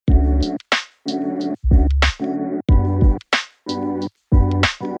If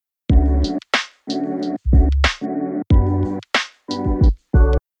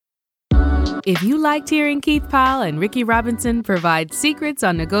you liked hearing Keith Powell and Ricky Robinson provide secrets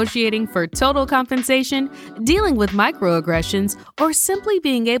on negotiating for total compensation, dealing with microaggressions, or simply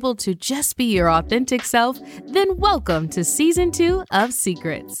being able to just be your authentic self, then welcome to Season 2 of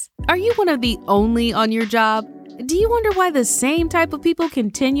Secrets. Are you one of the only on your job? Do you wonder why the same type of people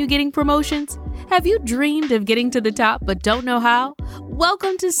continue getting promotions? Have you dreamed of getting to the top but don't know how?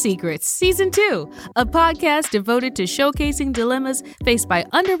 Welcome to Secrets Season 2, a podcast devoted to showcasing dilemmas faced by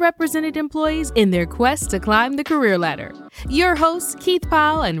underrepresented employees in their quest to climb the career ladder. Your hosts, Keith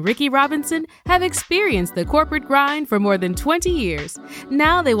Powell and Ricky Robinson, have experienced the corporate grind for more than 20 years.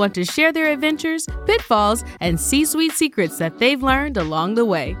 Now they want to share their adventures, pitfalls, and C-suite secrets that they've learned along the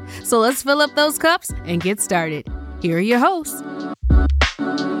way. So let's fill up those cups and get started. Here are your hosts.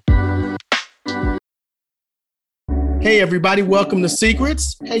 Hey, everybody. Welcome to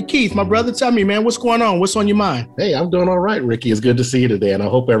Secrets. Hey, Keith, my brother, tell me, man, what's going on? What's on your mind? Hey, I'm doing all right, Ricky. It's good to see you today. And I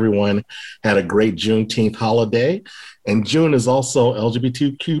hope everyone had a great Juneteenth holiday. And June is also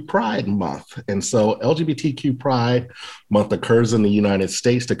LGBTQ Pride Month. And so LGBTQ Pride Month occurs in the United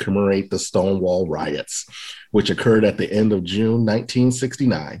States to commemorate the Stonewall riots, which occurred at the end of June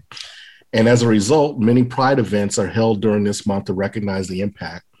 1969. And as a result, many Pride events are held during this month to recognize the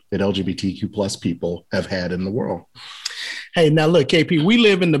impact that LGBTQ plus people have had in the world. Hey, now look, KP, we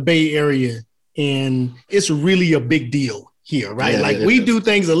live in the Bay Area and it's really a big deal here, right? Yeah, we do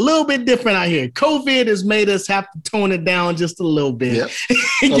things a little bit different out here. COVID has made us have to tone it down just a little bit,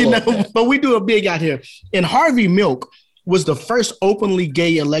 yep. But we do it big out here. And Harvey Milk was the first openly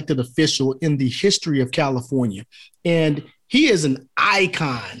gay elected official in the history of California. And he is an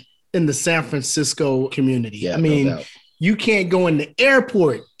icon in the San Francisco community. Yeah, I mean, no doubt. You can't go in the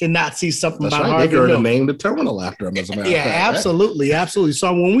airport and not see something That's about right. Harvey They're going Milk. to name the terminal after him, as a matter of fact. Yeah, absolutely, absolutely.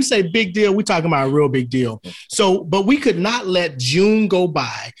 So when we say big deal, we're talking about a real big deal. So, but we could not let June go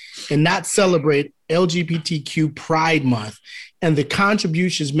by and not celebrate LGBTQ Pride Month and the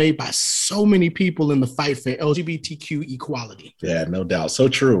contributions made by so many people in the fight for LGBTQ equality. Yeah, no doubt. So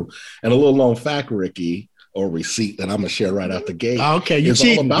true. And a little known fact, Ricky, or receipt that I'm going to share right out the gate. Okay, you're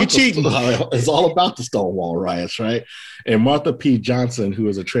cheating. It's all about the Stonewall riots, right? And Martha P. Johnson, who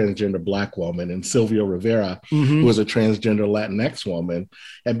is a transgender Black woman, and Sylvia Rivera, who is a transgender Latinx woman,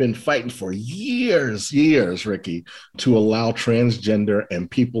 have been fighting for years, Ricky, to allow transgender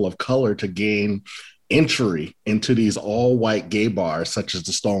and people of color to gain entry into these all-white gay bars such as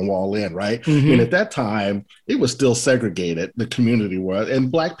the Stonewall Inn, right? And at that time, it was still segregated, the community was,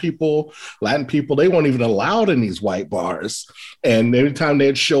 and Black people, Latin people, they weren't even allowed in these white bars. And every time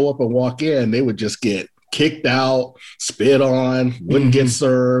they'd show up and walk in, they would just get kicked out, spit on, wouldn't get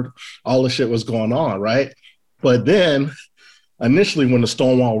served. All the shit was going on, right? But then initially, when the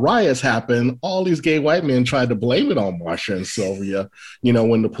Stonewall riots happened, all these gay white men tried to blame it on Marsha and Sylvia,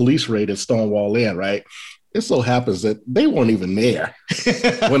 when the police raided Stonewall Inn, right? It so happens that they weren't even there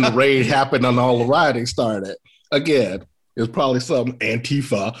when the raid happened and all the rioting started. Again, it was probably some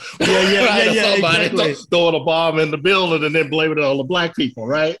Antifa. Somebody exactly. throwing a bomb in the building and then blaming it on the Black people,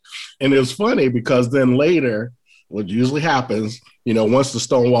 right? And it was funny because then later, what usually happens, once the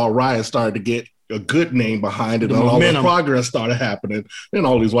Stonewall riots started to get a good name behind it and all the progress started happening, then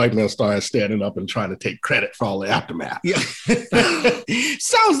all these white men started standing up and trying to take credit for all the aftermath. Yeah.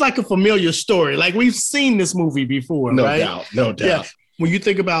 Sounds like a familiar story. Like we've seen this movie before, right? No doubt. Yeah. When you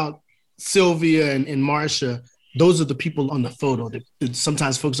think about Sylvia and Marsha, those are the people on the photo that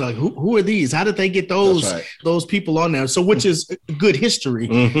sometimes folks are like, who are these? How did they get those people on there? So which is good history,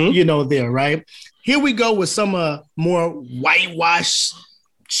 there, right? Here we go with some more whitewash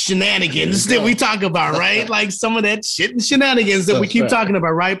shenanigans that we talk about, right? Like some of that shit and shenanigans that we keep talking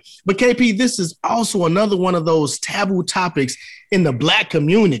about, right? But KP, this is also another one of those taboo topics in the Black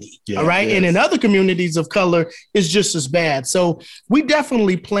community, all right? And in other communities of color, it's just as bad. So we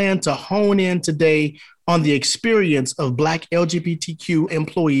definitely plan to hone in today on the experience of Black LGBTQ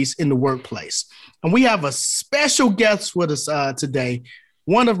employees in the workplace. And we have a special guest with us today,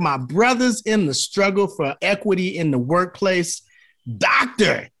 one of my brothers in the struggle for equity in the workplace,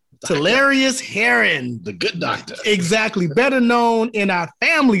 Dr. Talarius Heron. The good doctor. Exactly. Better known in our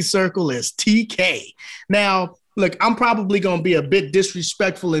family circle as TK. Now, Look, I'm probably going to be a bit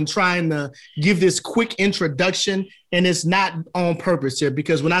disrespectful in trying to give this quick introduction, and it's not on purpose here,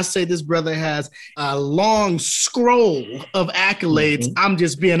 because when I say this brother has a long scroll of accolades, I'm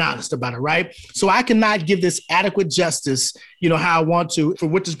just being honest about it, right? So I cannot give this adequate justice, how I want to, for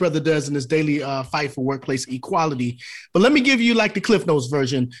what this brother does in his daily fight for workplace equality. But let me give you like the Cliff Notes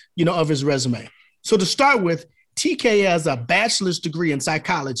version, of his resume. So to start with, TK has a bachelor's degree in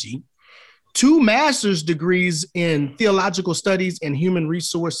psychology, 2 master's degrees in theological studies and human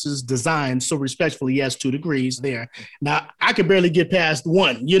resources design. So respectfully, he has 2 degrees there. Now, I could barely get past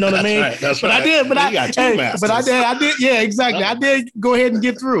 1, you know what I mean? Right, that's but right. I did, but you got 2 masters. But I did, yeah, exactly. I did go ahead and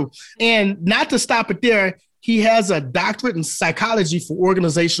get through. And not to stop it there, he has a doctorate in psychology for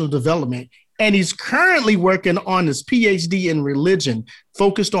organizational development. And he's currently working on his PhD in religion,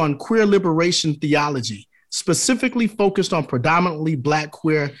 focused on queer liberation theology, specifically focused on predominantly Black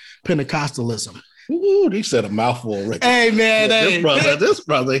queer Pentecostalism. Ooh, he said a mouthful, Rick. Hey, man. This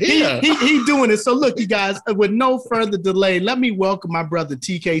brother here. He doing it. So look, you guys, with no further delay, let me welcome my brother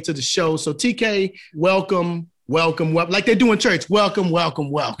TK to the show. So TK, welcome. Like they do in church. Welcome.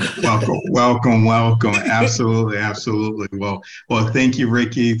 Absolutely. Well, thank you,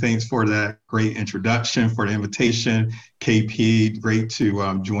 Ricky. Thanks for that great introduction, for the invitation. KP, great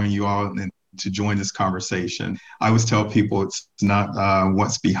to join you all and to join this conversation. I always tell people it's not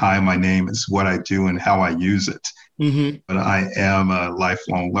what's behind my name, it's what I do and how I use it. But I am a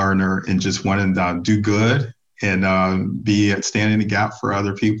lifelong learner and just want to do good and be standing in the gap for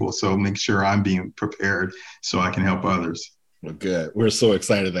other people. So make sure I'm being prepared so I can help others. Well, good. We're so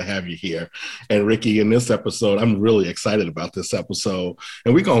excited to have you here. And Ricky, in this episode, I'm really excited about this episode.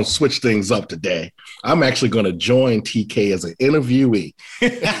 And we're going to switch things up today. I'm actually going to join TK as an interviewee.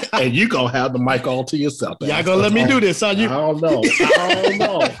 And you're going to have the mic all to yourself. Y'all going to let me do this, huh? I don't know.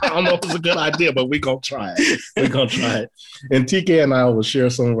 I don't know if it's a good idea, but we're going to try it. And TK and I will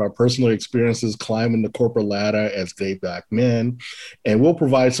share some of our personal experiences climbing the corporate ladder as gay Black men. And we'll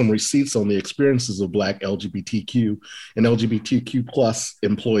provide some receipts on the experiences of Black LGBTQ and LGBTQ plus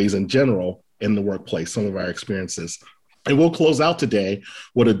employees in general in the workplace, some of our experiences. And we'll close out today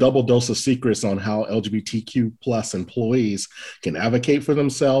with a double dose of secrets on how LGBTQ plus employees can advocate for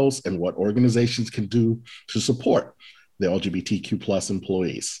themselves and what organizations can do to support the LGBTQ plus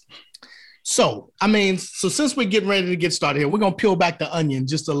employees. So since we're getting ready to get started here, we're going to peel back the onion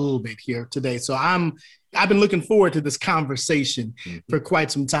just a little bit here today. So I've been looking forward to this conversation for quite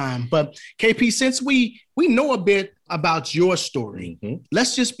some time. But KP, since we know a bit about your story,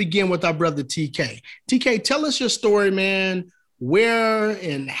 let's just begin with our brother TK. TK, tell us your story, man. Where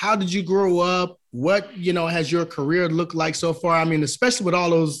and how did you grow up? What, has your career looked like so far? I mean, especially with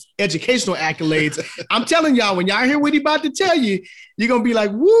all those educational accolades. I'm telling y'all, when y'all hear what he about to tell you, you're going to be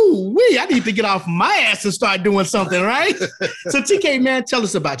like, woo-wee, I need to get off my ass and start doing something, right? So TK, man, tell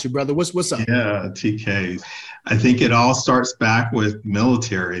us about you, brother. What's up? Yeah, TK. I think it all starts back with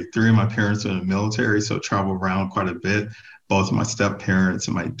military. 3 of my parents are in the military, so travel around quite a bit. Both of my step-parents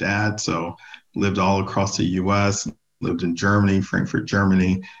and my dad, so lived all across the U.S., lived in Germany, Frankfurt,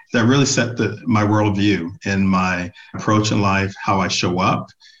 Germany. That really set my worldview and my approach in life, how I show up.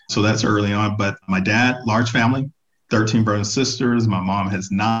 So that's early on. But my dad, large family, 13 brothers and sisters. My mom has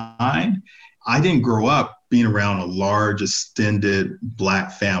 9. I didn't grow up being around a large, extended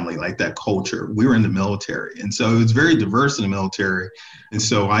Black family, like that culture. We were in the military. And so it was very diverse in the military. And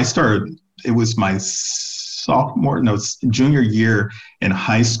so it was my junior year in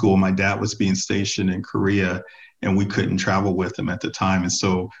high school. My dad was being stationed in Korea, and we couldn't travel with him at the time. And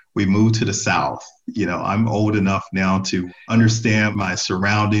so we moved to the South. I'm old enough now to understand my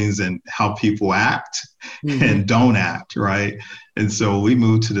surroundings and how people act and don't act, right? And so we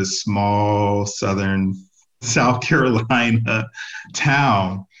moved to this small southern South Carolina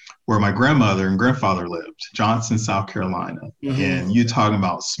town where my grandmother and grandfather lived, Johnson, South Carolina. And you're talking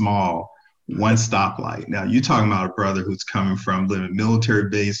about small, 1 stoplight. Now you're talking about a brother who's coming from living military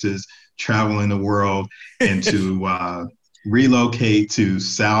bases, traveling the world, and to relocate to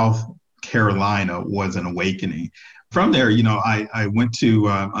South Carolina was an awakening. From there, I went to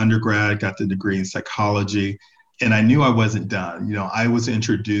undergrad, got the degree in psychology, and I knew I wasn't done. I was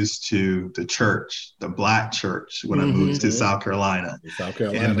introduced to the church, the Black church, when I moved to South Carolina.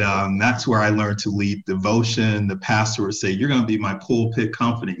 And that's where I learned to lead devotion. The pastor would say, "You're going to be my pulpit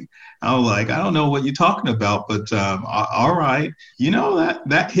company." I was like, "I don't know what you're talking about, but all right."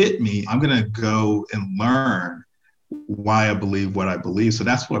 That hit me. I'm going to go and learn why I believe what I believe. So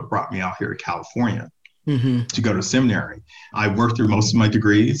that's what brought me out here to California to go to seminary. I worked through most of my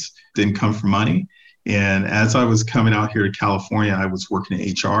degrees, didn't come for money. And as I was coming out here to California, I was working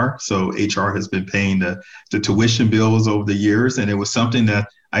in HR. So HR has been paying the tuition bills over the years. And it was something that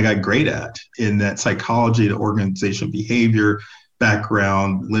I got great at in that psychology, the organizational behavior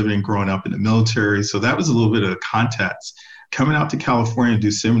background, living and growing up in the military. So that was a little bit of context. Coming out to California to do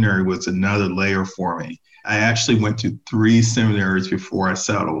seminary was another layer for me. I actually went to 3 seminaries before I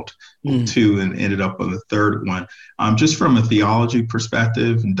settled, 2, and ended up on the 3rd one, just from a theology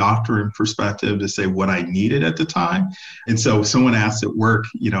perspective and doctrine perspective to say what I needed at the time. And so someone asked at work,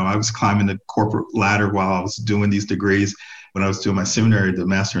 I was climbing the corporate ladder while I was doing these degrees. When I was doing my seminary, the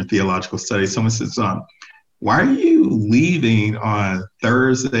Master in Theological Studies, someone says, why are you leaving on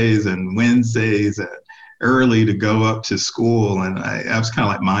Thursdays and Wednesdays and early to go up to school? And I was kind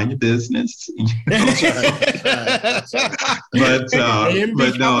of like, mind your business. But no,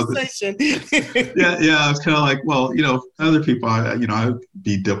 I was kind of like, well, other people, I'd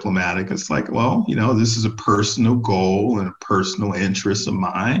be diplomatic. It's like, well, this is a personal goal and a personal interest of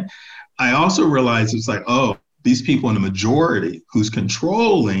mine. I also realized it's like, oh, these people in the majority who's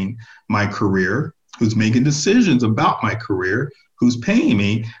controlling my career, who's making decisions about my career, who's paying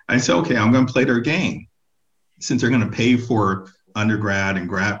me, I said, okay, I'm going to play their game. Since they're going to pay for undergrad and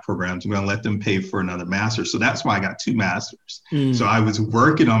grad programs, I'm going to let them pay for another master's. So that's why I got 2 masters. So I was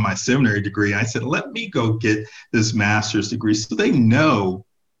working on my seminary degree. I said, let me go get this master's degree so they know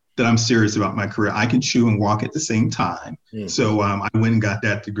that I'm serious about my career. I can chew and walk at the same time. So I went and got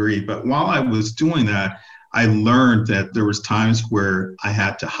that degree. But while I was doing that, I learned that there was times where I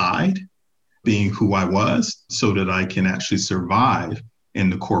had to hide being who I was so that I can actually survive in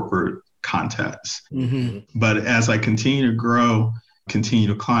the corporate context. But as I continue to grow, continue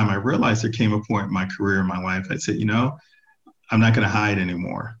to climb, I realized there came a point in my career, in my life, I said, I'm not going to hide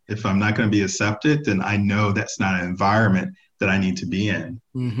anymore. If I'm not going to be accepted, then I know that's not an environment that I need to be in.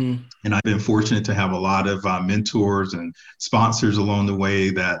 And I've been fortunate to have a lot of mentors and sponsors along the way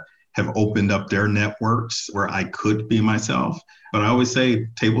that have opened up their networks where I could be myself. But I always say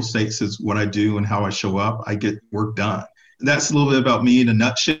table stakes is what I do and how I show up. I get work done. That's a little bit about me in a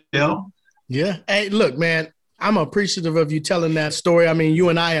nutshell. Yeah. Hey, look, man, I'm appreciative of you telling that story. I mean, you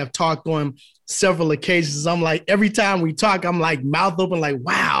and I have talked on several occasions. I'm like, every time we talk, I'm like mouth open, like,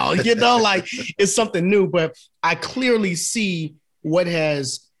 wow, like it's something new. But I clearly see what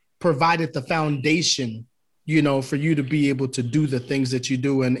has provided the foundation, for you to be able to do the things that you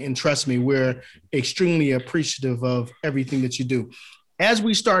do. And trust me, we're extremely appreciative of everything that you do. As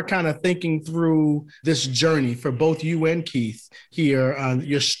we start kind of thinking through this journey for both you and Keith here,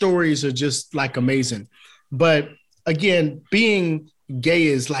 your stories are just like amazing. But again, being gay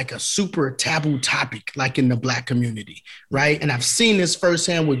is like a super taboo topic, like in the Black community, right? And I've seen this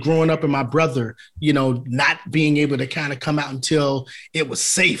firsthand with growing up and my brother, not being able to kind of come out until it was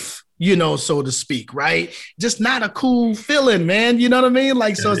safe, so to speak, right? Just not a cool feeling, man. You know what I mean?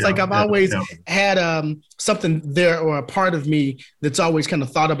 Like, so it's like I've always had something there, or a part of me that's always kind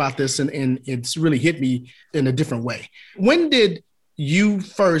of thought about this, and it's really hit me in a different way. When did you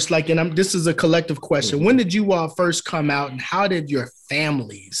first, this is a collective question, when did you all first come out, and how did your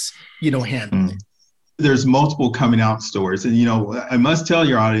families, handle it? There's multiple coming out stories. And, I must tell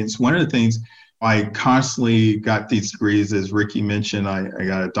your audience, one of the things I constantly got these degrees, as Ricky mentioned, I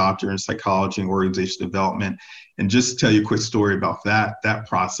got a doctor in psychology and organizational development. And just to tell you a quick story about that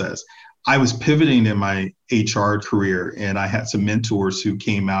process, I was pivoting in my HR career, and I had some mentors who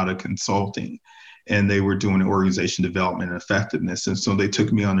came out of consulting, and they were doing organization development and effectiveness. And so they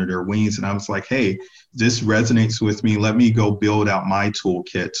took me under their wings, and I was like, hey, this resonates with me. Let me go build out my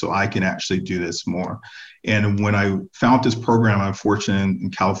toolkit so I can actually do this more. And when I found this program, I'm fortunate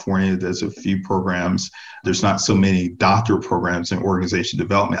in California, there's a few programs. There's not so many doctor programs in organization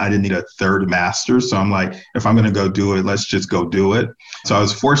development. I didn't need a 3rd master's. So I'm like, if I'm going to go do it, let's just go do it. So I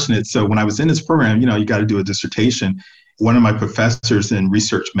was fortunate. So when I was in this program, you got to do a dissertation. One of my professors in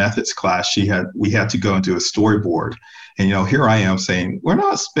research methods class, we had to go and do a storyboard. And, here I am saying, we're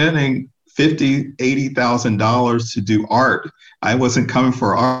not spending $50,000, $80,000 to do art. I wasn't coming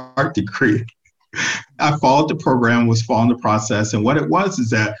for an art degree. I followed the program, was following the process. And what it was is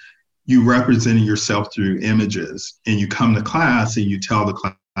that you represented yourself through images, and you come to class and you tell the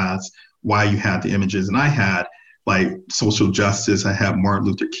class why you had the images. And I had like social justice, I had Martin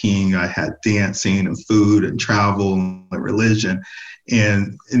Luther King, I had dancing and food and travel and religion.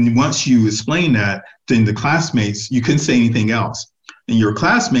 And once you explain that, then the classmates, you couldn't say anything else. And your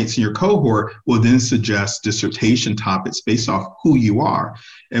classmates in your cohort will then suggest dissertation topics based off who you are.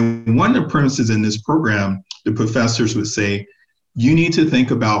 And one of the premises in this program, the professors would say, you need to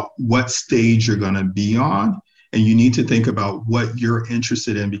think about what stage you're going to be on And you need to think about what you're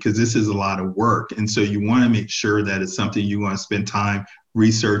interested in, because this is a lot of work. And so you want to make sure that it's something you want to spend time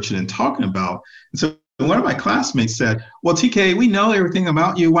researching and talking about. And so one of my classmates said, well, TK, we know everything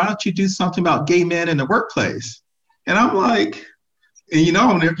about you. Why don't you do something about gay men in the workplace? And I'm like, you're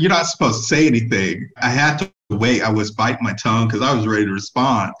not supposed to say anything. I had to wait. I was biting my tongue because I was ready to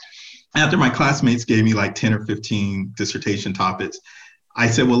respond. After my classmates gave me like 10 or 15 dissertation topics, I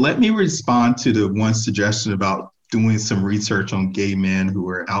said, well, let me respond to the one suggestion about doing some research on gay men who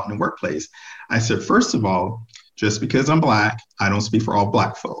are out in the workplace. I said, first of all, just because I'm Black, I don't speak for all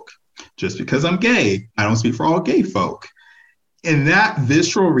Black folk. Just because I'm gay, I don't speak for all gay folk. In that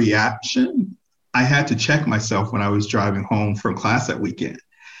visceral reaction, I had to check myself when I was driving home from class that weekend.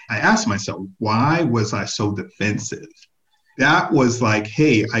 I asked myself, why was I so defensive? That was like,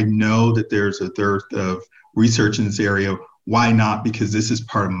 hey, I know that there's a dearth of research in this area. Why not? Because this is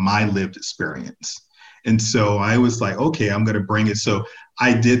part of my lived experience. And so I was like, okay, I'm going to bring it. So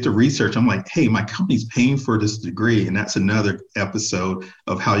I did the research. I'm like, hey, my company's paying for this degree. And that's another episode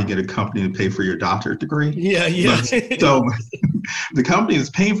of how you get a company to pay for your doctorate degree. Yeah. So the company is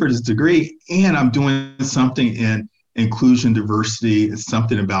paying for this degree, and I'm doing something in inclusion, diversity. It's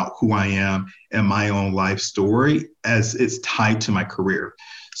something about who I am and my own life story as it's tied to my career.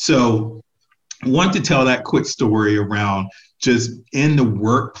 So I want to tell that quick story around just in the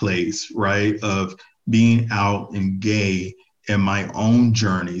workplace, right, of being out and gay and my own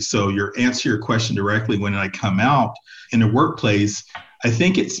journey. So answer your question directly, when I come out in the workplace, I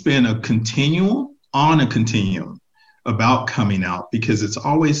think it's been a continuum about coming out, because it's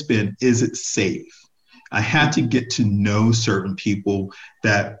always been, is it safe? I had to get to know certain people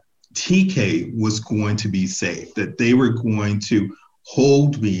that TK was going to be safe, that they were going to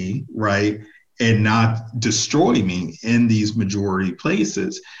hold me, right, and not destroy me in these majority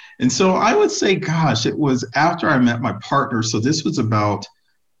places. And so I would say, gosh, it was after I met my partner. So this was about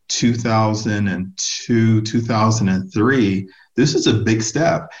 2002, 2003. This is a big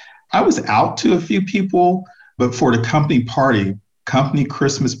step. I was out to a few people, but for the company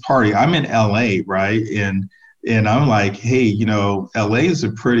Christmas party, I'm in LA, right? And I'm like, hey, LA is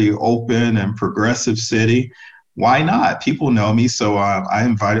a pretty open and progressive city. Why not? People know me. So I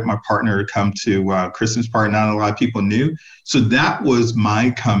invited my partner to come to Christmas party. Not a lot of people knew. So that was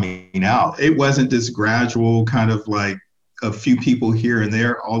my coming out. It wasn't this gradual kind of like a few people here and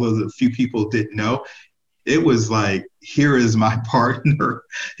there, although the few people didn't know. It was like, here is my partner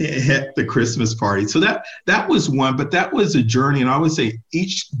at the Christmas party. So that was one, but that was a journey. And I would say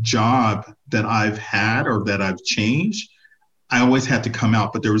each job that I've had or that I've changed, I always had to come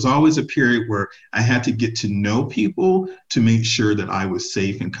out, but there was always a period where I had to get to know people to make sure that I was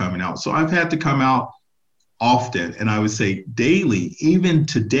safe in coming out. So I've had to come out often, and I would say daily, even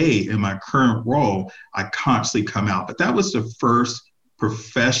today in my current role, I constantly come out. But that was the first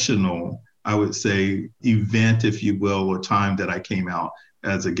professional, I would say, event, if you will, or time that I came out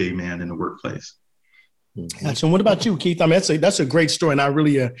as a gay man in the workplace. Gotcha. And what about you, Keith? I mean, that's a great story, and I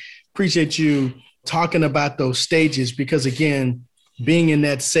really appreciate you talking about those stages, because again, being in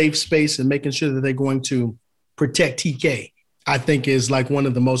that safe space and making sure that they're going to protect TK, I think is like one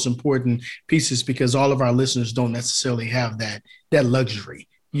of the most important pieces, because all of our listeners don't necessarily have that luxury,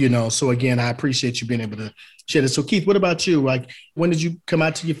 So again, I appreciate you being able to share this. So Keith, what about you? Like, when did you come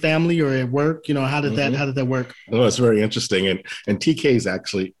out to your family or at work? How did that work? Well, it's very interesting. And TK's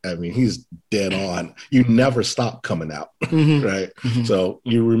actually, I mean, he's dead on. You never stop coming out, right? Mm-hmm. So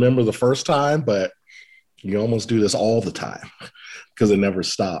you remember the first time, but you almost do this all the time because it never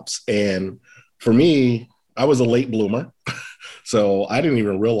stops. And for me, I was a late bloomer. So I didn't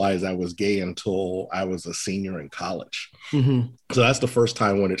even realize I was gay until I was a senior in college. Mm-hmm. So that's the first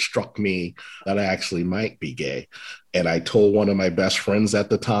time when it struck me that I actually might be gay. And I told one of my best friends at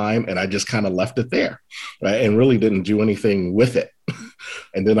the time, and I just kind of left it there, right? And really didn't do anything with it.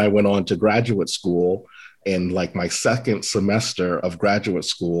 And then I went on to graduate school, and like my second semester of graduate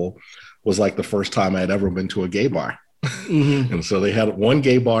school was like the first time I had ever been to a gay bar. Mm-hmm. And so they had one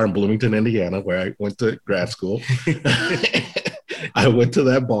gay bar in Bloomington, Indiana, where I went to grad school. I went to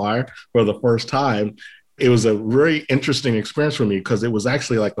that bar for the first time. It was a very interesting experience for me because it was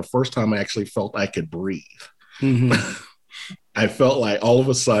actually like the first time I actually felt I could breathe. Mm-hmm. I felt like all of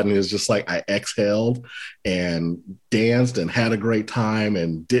a sudden it was just like I exhaled and danced and had a great time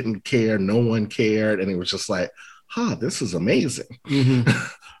and didn't care. No one cared. And it was just like, this is amazing. Mm-hmm.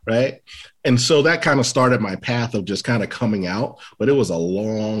 Right. And so that kind of started my path of just kind of coming out, but it was a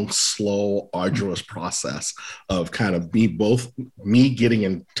long, slow, arduous process of kind of me getting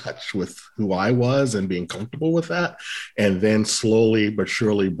in touch with who I was and being comfortable with that. And then slowly but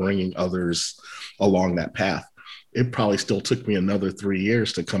surely bringing others along that path. it probably still took me another 3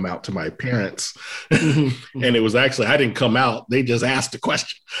 years to come out to my parents. And it was actually, I didn't come out. They just asked the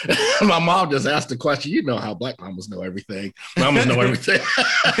question. My mom just asked the question. You know how Black mamas know everything. Mamas know everything.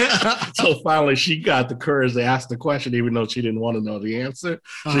 So finally she got the courage to ask the question, even though she didn't want to know the answer.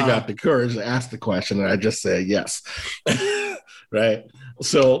 She got the courage to ask the question. And I just said, yes. Right.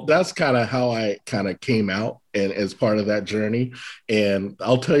 So that's kind of how I kind of came out and as part of that journey. And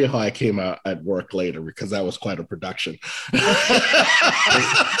I'll tell you how I came out at work later, because that was quite a production.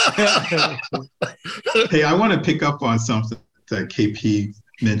 Hey, I want to pick up on something that KP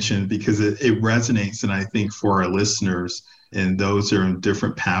mentioned, because it resonates. And I think for our listeners and those who are in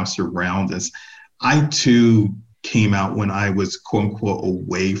different paths around us, I too came out when I was quote unquote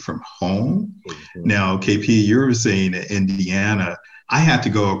away from home. Mm-hmm. Now, KP, you were saying in Indiana, I had to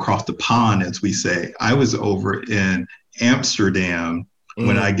go across the pond, as we say. I was over in Amsterdam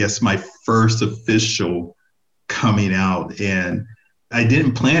when I guess my first official coming out, and I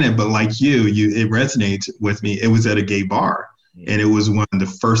didn't plan it, but like you, it resonates with me. It was at a gay bar. And it was one of the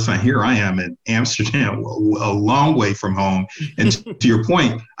first time, here I am in Amsterdam, a long way from home. And to your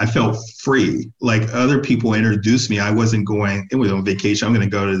point, I felt free. Like other people introduced me. I wasn't going, it was on vacation. I'm going to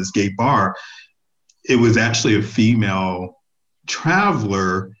go to this gay bar. It was actually a female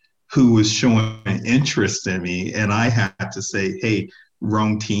traveler who was showing interest in me. And I had to say, hey,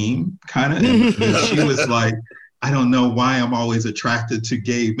 wrong team, kind of. And she was like, I don't know why I'm always attracted to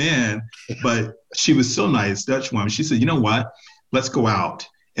gay men, but she was so nice, Dutch woman. She said, you know what, let's go out.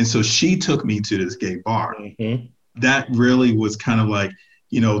 And so she took me to this gay bar. Mm-hmm. That really was kind of like,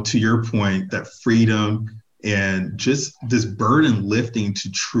 to your point, that freedom and just this burden lifting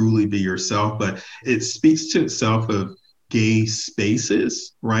to truly be yourself. But it speaks to itself of gay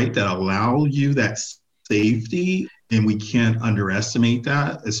spaces, right, that allow you that safety. And we can't underestimate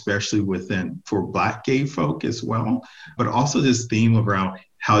that, especially for Black gay folk as well. But also this theme around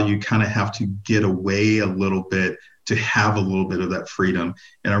how you kind of have to get away a little bit to have a little bit of that freedom.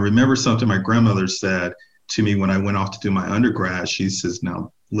 And I remember something my grandmother said to me when I went off to do my undergrad. She says,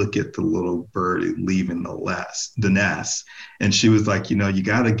 now look at the little bird leaving the nest. And she was like, you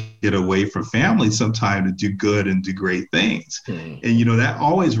got to get away from family sometime to do good and do great things. And, that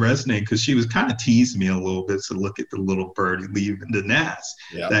always resonated, because she was kind of teasing me a little bit to look at the little bird leaving the nest,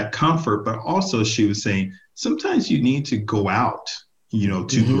 that comfort. But also she was saying, sometimes you need to go out,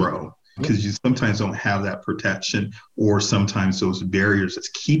 to grow, because you sometimes don't have that protection, or sometimes those barriers that's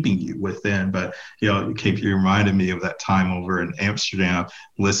keeping you within. But, KP reminded me of that time over in Amsterdam,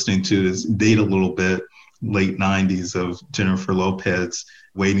 listening to this Date a Little Bit, late 90s, of Jennifer Lopez,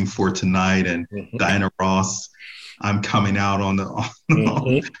 Waiting for Tonight, and Diana Ross, I'm coming out on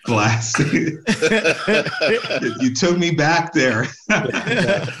the glass. You took me back there.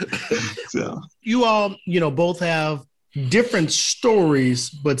 So you all, both have different stories,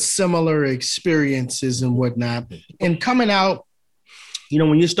 but similar experiences and whatnot. And coming out,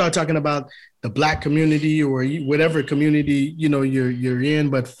 when you start talking about the Black community or whatever community, you're in,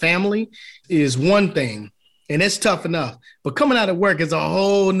 but family is one thing, and it's tough enough. But coming out of work is a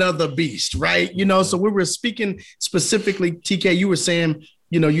whole nother beast, right? So we were speaking specifically, TK, you were saying,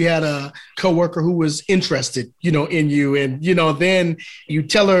 you had a coworker who was interested, in you, and, then you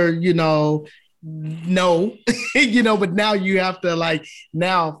tell her, no, but now you have to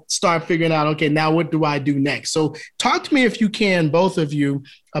now start figuring out, okay, now what do I do next? So talk to me, if you can, both of you,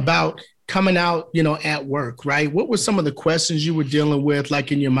 about coming out, at work, right? What were some of the questions you were dealing with,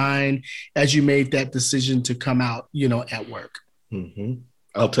 in your mind, as you made that decision to come out, at work? Mm-hmm.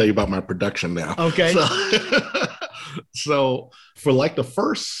 I'll tell you about my production now. Okay. So for the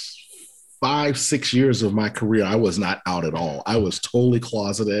first 5-6 years of my career, I was not out at all. I was totally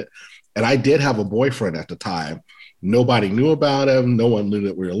closeted. And I did have a boyfriend at the time. Nobody knew about him. No one knew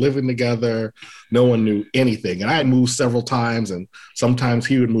that we were living together. No one knew anything. And I moved several times, and sometimes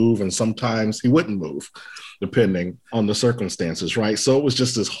he would move and sometimes he wouldn't move, depending on the circumstances, right? So it was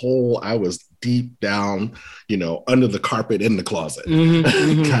just I was deep down, under the carpet in the closet,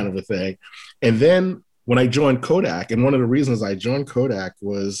 kind of a thing. And then when I joined Kodak, and one of the reasons I joined Kodak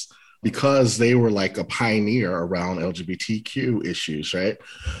was because they were a pioneer around LGBTQ issues, right?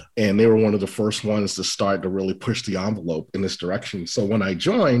 And they were one of the first ones to start to really push the envelope in this direction. So when I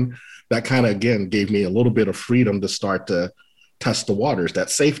joined, that kind of, again, gave me a little bit of freedom to start to test the waters,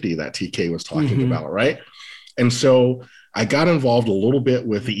 that safety that TK was talking about, right? And so I got involved a little bit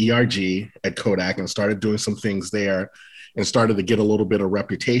with the ERG at Kodak and started doing some things there, and started to get a little bit of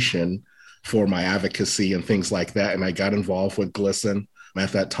reputation for my advocacy and things like that. And I got involved with GLSEN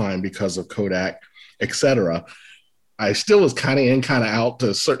at that time because of Kodak, et cetera. I still was kind of in, kind of out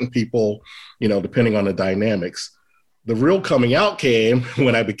to certain people, depending on the dynamics. The real coming out came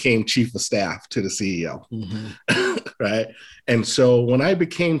when I became chief of staff to the CEO, right? And so when I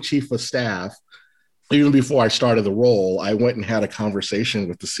became chief of staff, even before I started the role, I went and had a conversation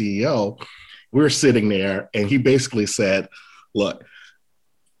with the CEO. We were sitting there and he basically said, look,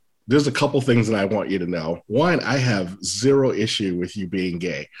 there's a couple things that I want you to know. One, I have zero issue with you being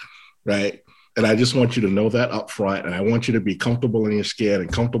gay, right? And I just want you to know that up front. And I want you to be comfortable in your skin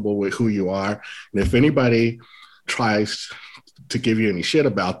and comfortable with who you are. And if anybody tries to give you any shit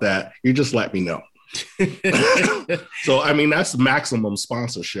about that, you just let me know. So, I mean, that's maximum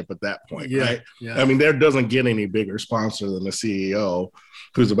sponsorship at that point, right? Yeah. I mean, there doesn't get any bigger sponsor than the CEO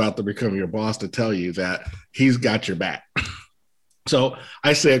who's about to become your boss to tell you that he's got your back. So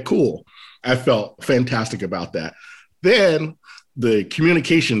I said, cool. I felt fantastic about that. Then the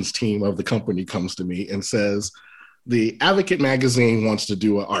communications team of the company comes to me and says, the Advocate magazine wants to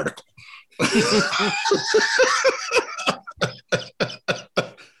do an article.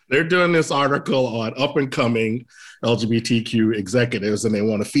 They're doing this article on up and coming LGBTQ executives, and they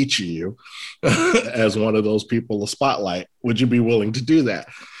want to feature you as one of those people, a spotlight. Would you be willing to do that?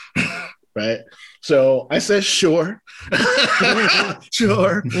 Right. So I said, sure.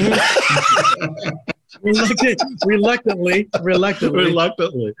 Sure. Reluctantly.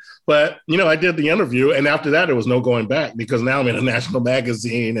 But, you know, I did the interview, and after that, there was no going back because now I'm in a national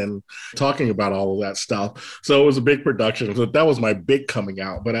magazine and talking about all of that stuff. So it was a big production. So that was my big coming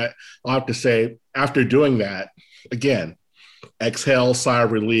out. But I'll have to say, after doing that, again, exhale, sigh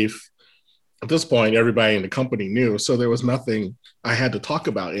of relief. At this point, everybody in the company knew. So there was nothing I had to talk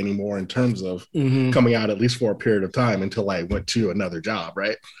about anymore in terms of coming out, at least for a period of time until I went to another job,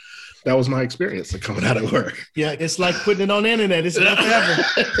 right? That was my experience of coming out of work. Yeah, it's like putting it on the internet. It's there forever.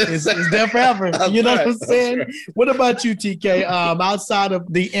 It's there forever. You know what I'm saying? Right. What about you, TK? Outside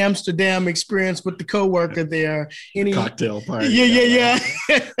of the Amsterdam experience with the coworker there, any cocktail party? Yeah.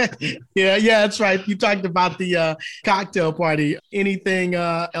 Yeah, that's right. You talked about the cocktail party. Anything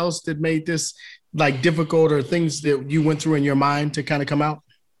else that made this like difficult, or things that you went through in your mind to kind of come out?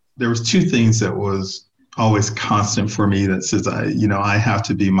 There was two things that was always constant for me that says, I have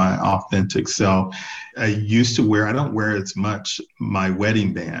to be my authentic self. I don't wear as much my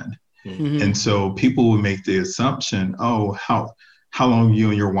wedding band. Mm-hmm. And so people would make the assumption, oh, how long you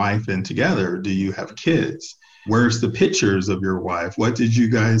and your wife been together? Do you have kids? Where's the pictures of your wife? What did you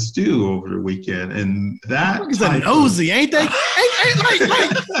guys do over the weekend? And that are nosy, ain't they? ain't like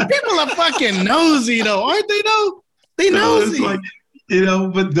people are fucking nosy though, aren't they though? They nosy.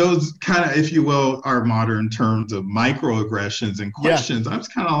 But those kind of, if you will, are modern terms of microaggressions and questions. Yeah. I was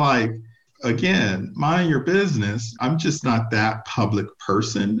kind of like, again, mind your business. I'm just not that public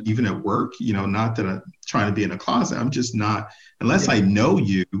person, even at work, not that I'm trying to be in a closet. I'm just not, unless I know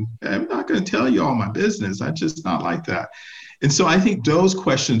you, I'm not going to tell you all my business. I'm just not like that. And so I think those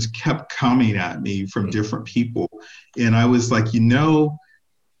questions kept coming at me from different people. And I was like,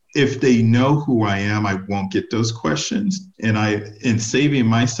 if they know who I am, I won't get those questions. And saving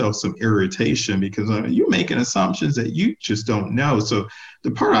myself some irritation because you're making assumptions that you just don't know. So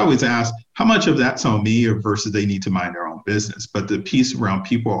the part I always ask, how much of that's on me or versus they need to mind their own business? But the piece around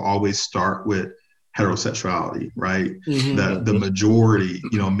people always start with heterosexuality, right? Mm-hmm. The majority,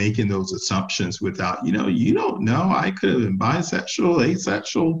 making those assumptions without, you don't know. I could have been bisexual,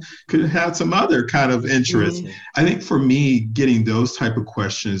 asexual, could have had some other kind of interest. Mm-hmm. I think for me, getting those type of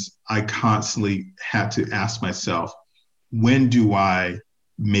questions, I constantly had to ask myself, when do I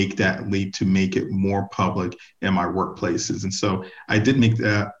make that leap to make it more public in my workplaces? And so I did make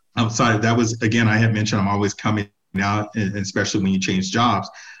that outside of that was, again, I had mentioned I'm always coming out, and especially when you change jobs.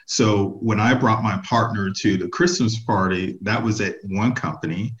 So when I brought my partner to the Christmas party, that was at one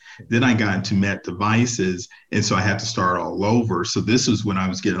company. Then I got into Met Devices, and so I had to start all over. So this was when I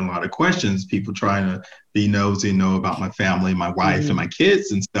was getting a lot of questions, people trying to be nosy, know about my family, my wife, and my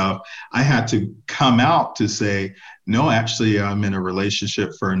kids and stuff. I had to come out to say, no, actually, I'm in a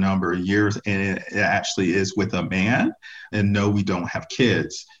relationship for a number of years, and it actually is with a man. And no, we don't have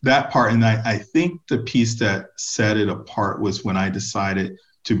kids. That part, and I think the piece that set it apart was when I decided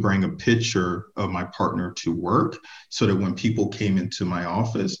to bring a picture of my partner to work so that when people came into my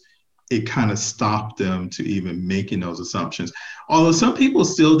office, it kind of stopped them to even making those assumptions. Although some people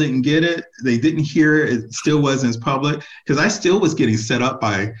still didn't get it, they didn't hear it, it still wasn't as public, because I still was getting set up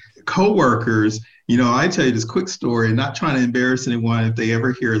by coworkers. I tell you this quick story, not trying to embarrass anyone if they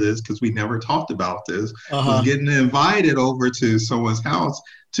ever hear this, because we never talked about this, was getting invited over to someone's house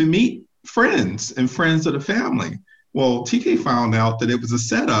to meet friends and friends of the family. Well, TK found out that it was a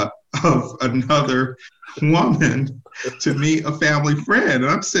setup of another woman to meet a family friend. And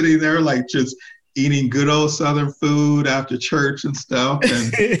I'm sitting there like just eating good old Southern food after church and stuff.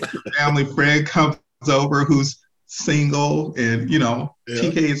 And a family friend comes over who's single, and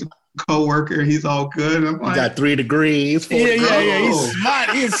TK is a co-worker. He's all good. I'm like, he got 3 degrees. 4 degrees. Yeah. He's smart.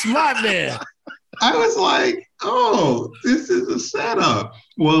 He's smart, man. I was like, oh, this is a setup.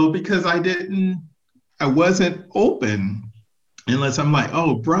 Well, because I wasn't open unless I'm like,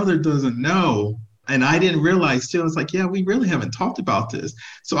 oh, brother doesn't know. And I didn't realize still, it's like, yeah, we really haven't talked about this.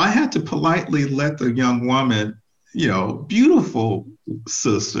 So I had to politely let the young woman, beautiful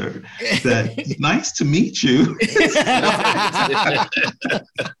sister, that nice to meet you.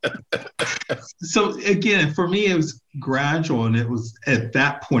 So again, for me, it was gradual. And it was at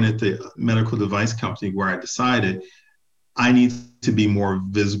that point at the medical device company where I decided I need to be more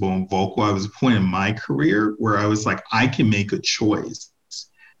visible and vocal. I was at a point in my career where I was like, I can make a choice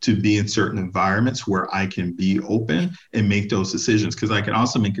to be in certain environments where I can be open and make those decisions. Because I can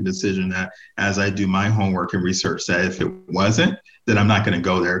also make a decision that as I do my homework and research, that if it wasn't, then I'm not going to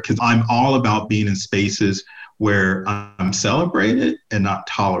go there. Because I'm all about being in spaces where I'm celebrated and not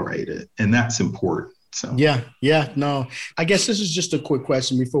tolerated. And that's important. So Yeah. No, I guess this is just a quick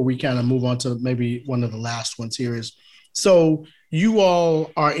question before we kind of move on to maybe one of the last ones here is, so you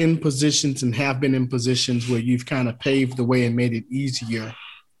all are in positions and have been in positions where you've kind of paved the way and made it easier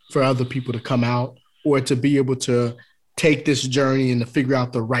for other people to come out or to be able to take this journey and to figure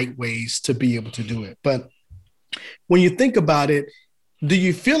out the right ways to be able to do it. But when you think about it, do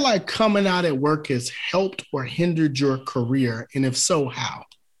you feel like coming out at work has helped or hindered your career? And if so, how?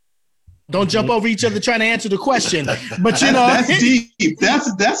 Don't jump over each other trying to answer the question. But that's deep.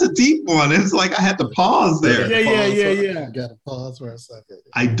 That's a deep one. It's like I had to pause there. Yeah. I got to pause for a second.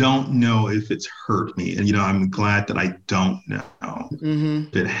 I don't know if it's hurt me. And, I'm glad that I don't know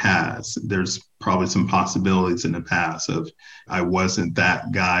if it has. There's probably some possibilities in the past of I wasn't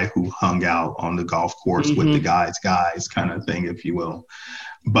that guy who hung out on the golf course with the guys kind of thing, if you will.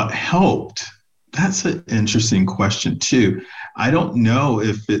 But helped. That's an interesting question, too. I don't know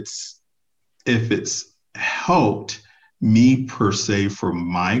if it's helped me per se for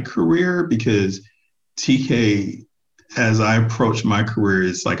my career, because TK, as I approach my career,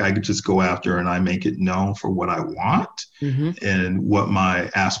 is like I could just go after and I make it known for what I want and what my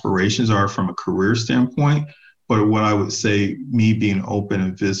aspirations are from a career standpoint. But what I would say, me being open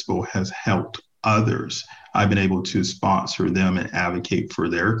and visible has helped others. I've been able to sponsor them and advocate for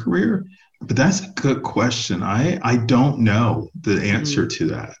their career. But that's a good question. I don't know the answer to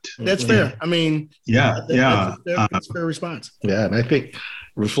that. That's fair. I mean, that's a fair response. Yeah, and I think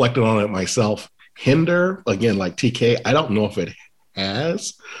reflecting on it myself, hinder, again, like TK, I don't know if it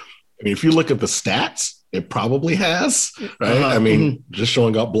has. I mean, if you look at the stats, it probably has, right? I mean, just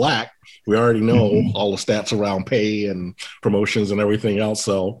showing up Black, we already know all the stats around pay and promotions and everything else.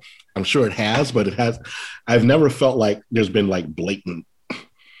 So I'm sure it has, but I've never felt like there's been like blatant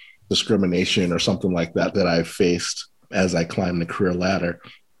discrimination or something like that I've faced as I climbed the career ladder.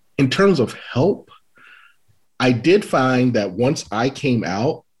 In terms of help, I did find that once I came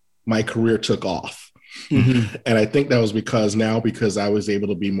out, my career took off. And I think that was because I was able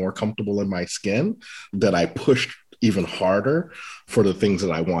to be more comfortable in my skin, that I pushed even harder for the things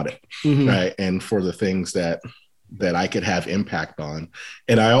that I wanted, right? And for the things that I could have impact on.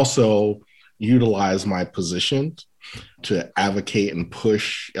 And I also utilized my position to advocate and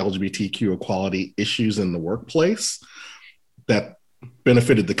push LGBTQ equality issues in the workplace that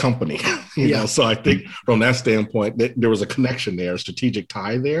benefited the company. You know, so I think from that standpoint, there was a connection there, a strategic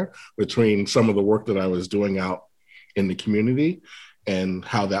tie there between some of the work that I was doing out in the community and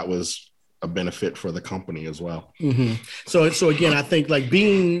how that was a benefit for the company as well. So again, I think like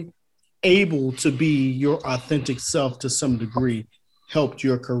being able to be your authentic self to some degree helped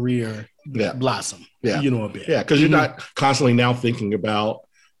your career blossom, a bit. Yeah, because you're not constantly now thinking about,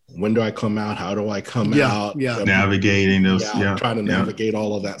 when do I come out? How do I come out? Navigating those, trying to navigate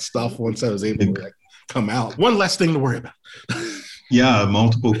all of that stuff once I was able to come out. One less thing to worry about.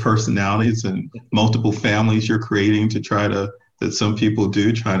 Multiple personalities and multiple families you're creating that some people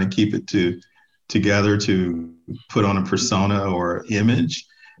do, trying to keep it together to put on a persona or image.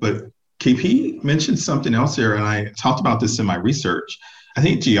 But KP mentioned something else there, and I talked about this in my research. I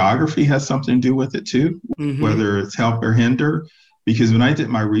think geography has something to do with it too, whether it's help or hinder. Because when I did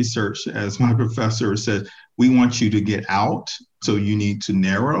my research, as my professor said, we want you to get out, so you need to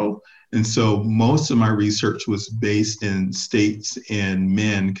narrow. And so most of my research was based in states and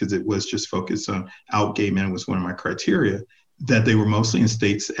men, because it was just focused on out gay men was one of my criteria, that they were mostly in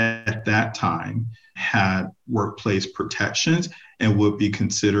states at that time had workplace protections and would be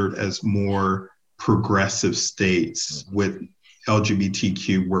considered as more progressive states with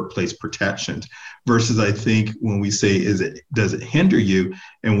LGBTQ workplace protections versus I think when we say, does it hinder you?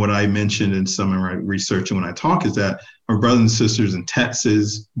 And what I mentioned in some of my research and when I talk is that our brothers and sisters in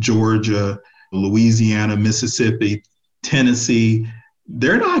Texas, Georgia, Louisiana, Mississippi, Tennessee,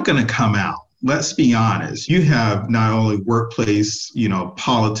 they're not going to come out. Let's be honest. You have not only workplace,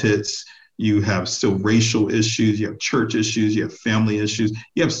 politics, you have still racial issues, you have church issues, you have family issues.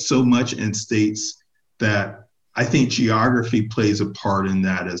 You have so much in states that I think geography plays a part in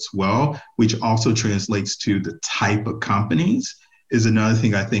that as well, which also translates to the type of companies is another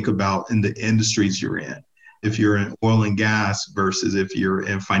thing I think about in the industries you're in. If you're in oil and gas versus if you're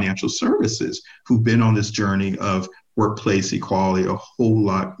in financial services, who've been on this journey of workplace equality a whole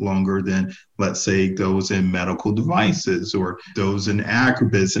lot longer than, let's say, those in medical devices or those in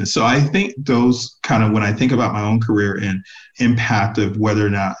agribusiness. So I think those kind of, when I think about my own career and impact of whether or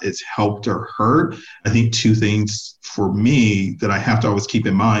not it's helped or hurt, I think two things for me that I have to always keep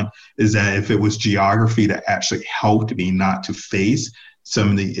in mind is that if it was geography that actually helped me not to face some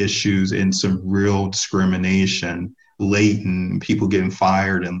of the issues and some real discrimination, latent, people getting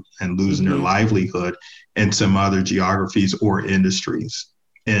fired and losing their livelihood in some other geographies or industries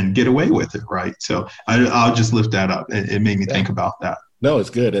and get away with it, right? So I'll just lift that up. It made me think about that. No, it's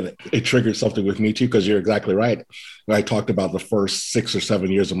good. And it triggered something with me too, because you're exactly right. When I talked about the first 6 or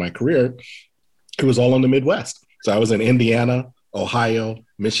 7 years of my career, it was all in the Midwest. So I was in Indiana, Ohio,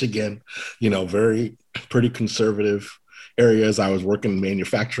 Michigan, pretty conservative areas. I was working in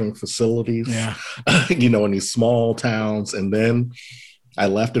manufacturing facilities, in these small towns. And then I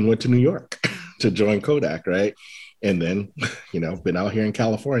left and went to New York to join Kodak, right? And then, been out here in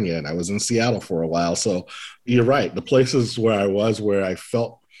California and I was in Seattle for a while. So you're right. The places where I was, where I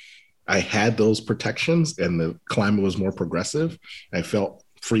felt I had those protections and the climate was more progressive, I felt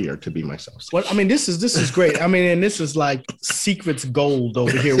freer to be myself. Well, I mean, this is great. I mean, and this is like secrets gold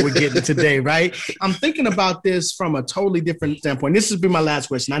over here we're getting today, right? I'm thinking about this from a totally different standpoint. This has been my last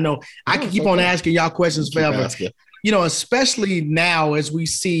question. I know I can keep on asking y'all questions forever. Especially now as we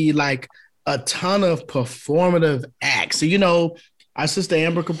see like a ton of performative acts. So, our sister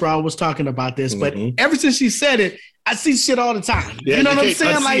Amber Cabral was talking about this, but ever since she said it, I see shit all the time. Yeah, you know what I'm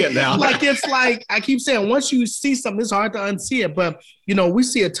saying? It's like I keep saying, once you see something, it's hard to unsee it. But, we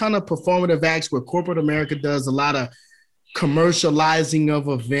see a ton of performative acts where corporate America does a lot of commercializing of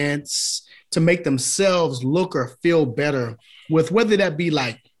events to make themselves look or feel better with whether that be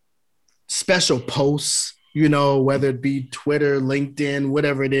like special posts, whether it be Twitter, LinkedIn,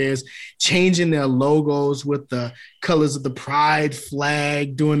 whatever it is, changing their logos with the colors of the pride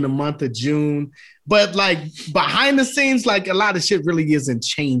flag during the month of June. But like behind the scenes, like a lot of shit really isn't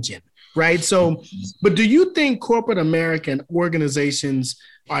changing, right? So, but do you think corporate American organizations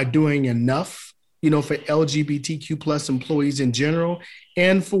are doing enough, for LGBTQ plus employees in general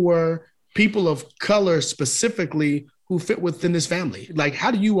and for people of color specifically who fit within this family? Like,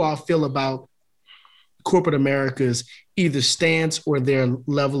 how do you all feel about corporate America's either stance or their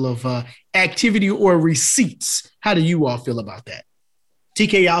level of activity or receipts? How do you all feel about that?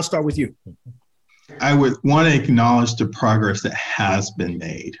 TK, I'll start with you. I would want to acknowledge the progress that has been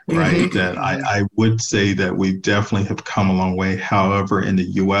made, right? That I would say that we definitely have come a long way. However, in the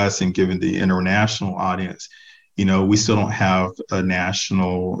U.S. and given the international audience, we still don't have a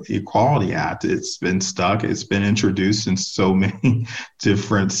National Equality Act. It's been stuck. It's been introduced in so many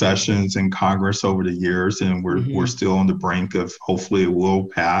different sessions in Congress over the years, and we're still on the brink of hopefully it will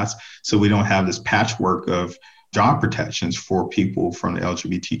pass. So we don't have this patchwork of job protections for people from the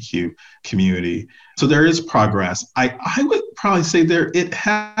LGBTQ community. So there is progress. I would probably say it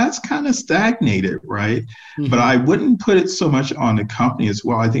has kind of stagnated, right? But I wouldn't put it so much on the company as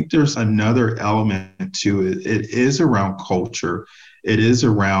well. I think there's another element to it. It is around culture. It is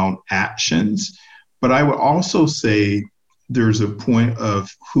around actions. But I would also say there's a point of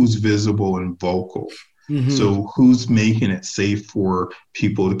who's visible and vocal. So who's making it safe for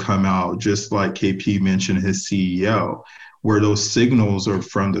people to come out, just like KP mentioned his CEO, where those signals are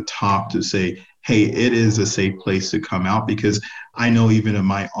from the top to say, hey, it is a safe place to come out. Because I know even in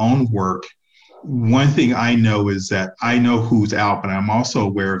my own work, one thing I know is that I know who's out, but I'm also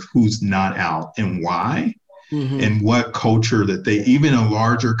aware of who's not out and why and what culture that even in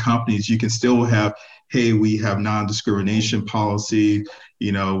larger companies, you can still have, hey, we have non-discrimination policy,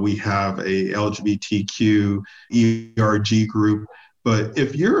 we have a LGBTQ ERG group. But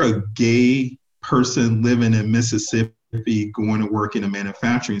if you're a gay person living in Mississippi, going to work in a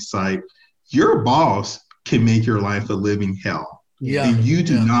manufacturing site, your boss can make your life a living hell. And you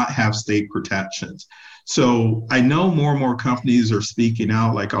do not have state protections. So I know more and more companies are speaking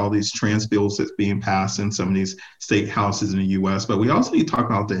out, like all these trans bills that's being passed in some of these state houses in the US, but we also need to talk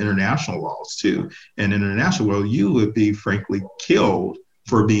about the international laws too. And in international world, you would be frankly killed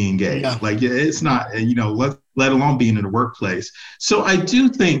for being gay. Yeah. Like it's not, let alone being in the workplace. So I do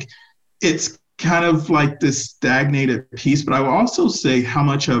think it's kind of like this stagnated piece, but I will also say how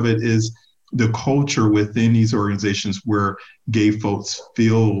much of it is the culture within these organizations where gay folks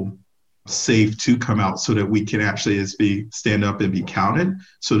feel safe to come out so that we can actually stand up and be counted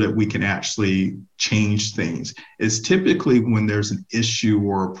so that we can actually change things. It's typically when there's an issue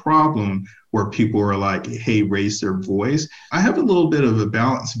or a problem where people are like, hey, raise their voice. I have a little bit of a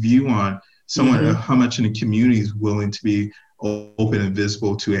balanced view on how much in the community is willing to be open and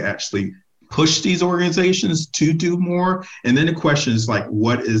visible to actually push these organizations to do more. And then the question is like,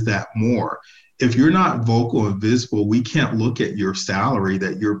 what is that more? If you're not vocal and visible, we can't look at your salary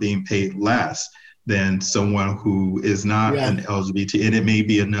that you're being paid less than someone who is not an LGBT, and it may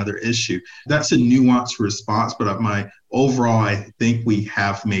be another issue. That's a nuanced response, but overall, I think we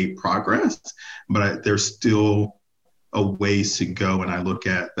have made progress, but there's still a ways to go. And I look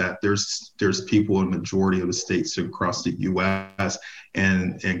at that there's people in majority of the states across the US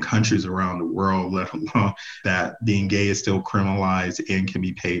and countries around the world, let alone that being gay is still criminalized and can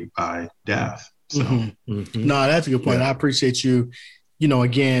be paid by death. So No, that's a good point. I appreciate you,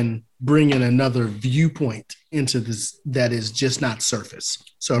 again, bringing another viewpoint into this that is just not surface.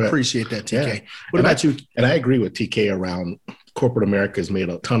 So I appreciate that, TK. Yeah. What about you? And I agree with TK around corporate America has made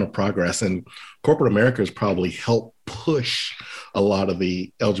a ton of progress, and corporate America has probably helped push a lot of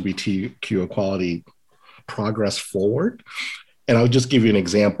the LGBTQ equality progress forward. And I'll just give you an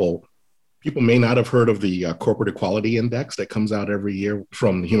example. People may not have heard of the Corporate Equality Index that comes out every year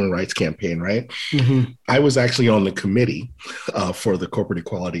from the Human Rights Campaign, right? Mm-hmm. I was actually on the committee for the Corporate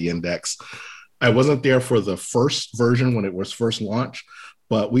Equality Index. I wasn't there for the first version when it was first launched,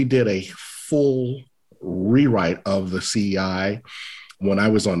 but we did a full rewrite of the CEI when I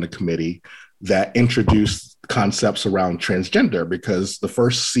was on the committee that introduced concepts around transgender, because the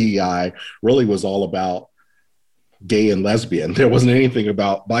first CEI really was all about gay and lesbian. There wasn't anything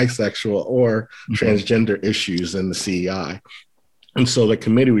about bisexual or transgender issues in the CEI. And so the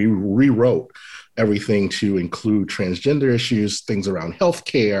committee, we rewrote everything to include transgender issues, things around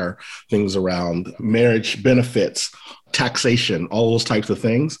healthcare, things around marriage benefits, taxation, all those types of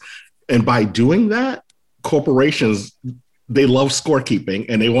things. And by doing that, corporations, they love scorekeeping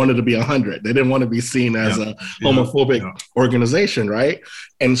and they wanted to be 100. They didn't want to be seen as a homophobic organization, right?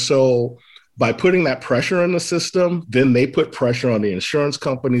 And so by putting that pressure in the system, then they put pressure on the insurance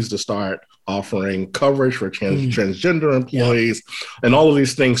companies to start offering coverage for transgender employees. And all of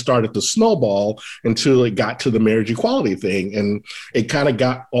these things started to snowball until it got to the marriage equality thing. And it kind of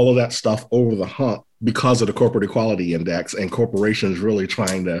got all of that stuff over the hump because of the Corporate Equality Index and corporations really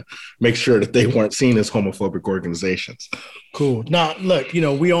trying to make sure that they weren't seen as homophobic organizations. Cool. Now, look,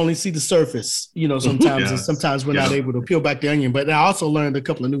 we only see the surface, sometimes, and sometimes we're not able to peel back the onion. But I also learned a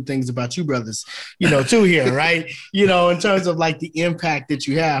couple of new things about you brothers, too here, right? In terms of like the impact that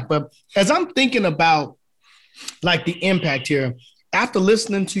you have. But as I'm thinking about like the impact here, after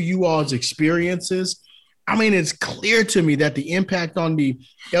listening to you all's experiences, I mean, it's clear to me that the impact on the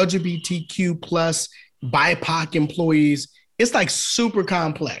LGBTQ plus BIPOC employees, it's like super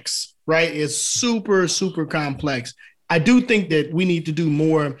complex, right? It's super, super complex. I do think that we need to do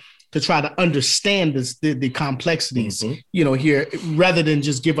more to try to understand the complexities, here, rather than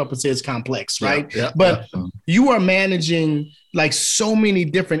just give up and say it's complex, right? But you are managing like so many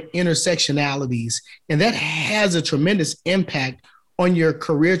different intersectionalities, and that has a tremendous impact on your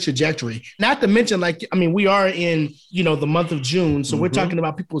career trajectory. Not to mention, we are in, the month of June. So we're talking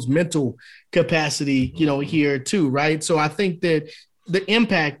about people's mental capacity, here too, right? So I think that the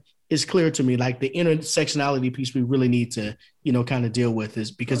impact is clear to me, like the intersectionality piece we really need to, kind of deal with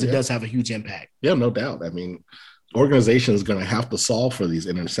is because it does have a huge impact. Yeah, no doubt. I mean, organizations are going to have to solve for these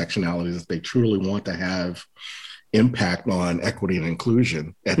intersectionalities if they truly want to have impact on equity and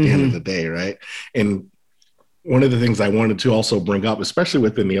inclusion at the end of the day, right? And one of the things I wanted to also bring up, especially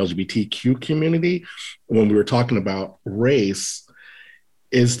within the LGBTQ community, when we were talking about race,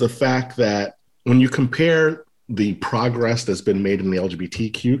 is the fact that when you compare the progress that's been made in the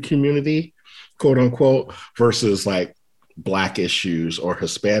LGBTQ community, quote unquote, versus like Black issues or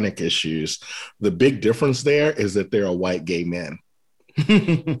Hispanic issues, the big difference there is that they're white gay men.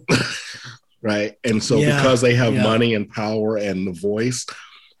 Right. And so because they have money and power and the voice,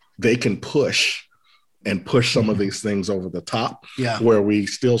 they can push some of these things over the top, where we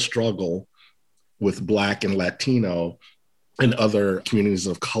still struggle with Black and Latino and other communities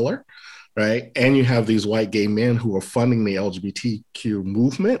of color right? And you have these white gay men who are funding the LGBTQ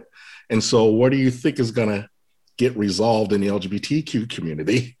movement. And so what do you think is going to get resolved in the LGBTQ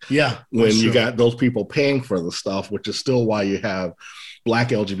community? Yeah. When you got those people paying for the stuff, which is still why you have Black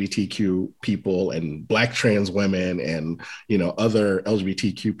LGBTQ people and Black trans women and, other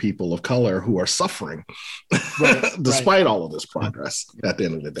LGBTQ people of color who are suffering despite all of this progress at the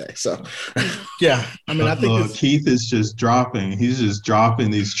end of the day. So, yeah, I mean, I think Keith is just dropping. He's just dropping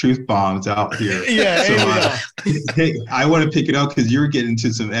these truth bombs out here. I want to pick it up because you're getting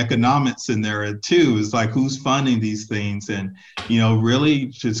to some economics in there too. It's like who's funding these things, and really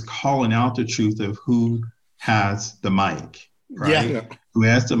just calling out the truth of who has the mic. Right? Yeah. Who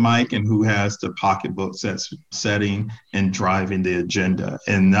has the mic and who has the pocketbooks that's setting and driving the agenda.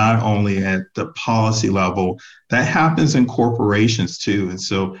 And not only at the policy level, that happens in corporations too. And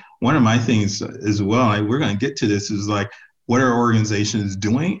so one of my things as well, we're going to get to this, is like, what are organizations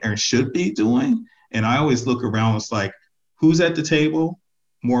doing or should be doing? And I always look around, it's like, who's at the table?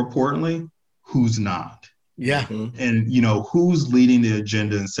 More importantly, who's not? Yeah. And, who's leading the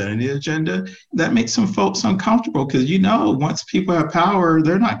agenda and setting the agenda? That makes some folks uncomfortable because, once people have power,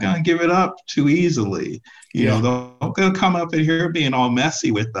 they're not going to give it up too easily. They're going to come up in here being all messy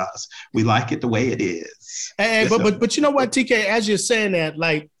with us. We like it the way it is. But you know what, TK, as you're saying that,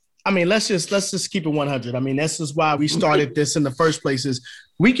 let's just keep it 100. I mean, this is why we started this in the first place, is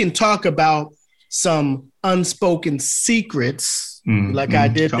we can talk about some unspoken secrets. I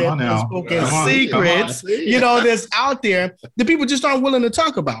did that unspoken secrets, that's out there that people just aren't willing to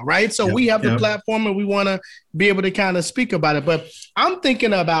talk about, right? So we have the platform and we want to be able to kind of speak about it. But I'm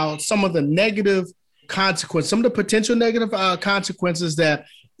thinking about some of the negative consequences, some of the potential negative consequences that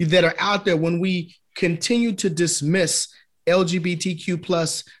are out there when we continue to dismiss LGBTQ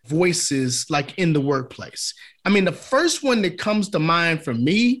plus voices in the workplace. I mean, the first one that comes to mind for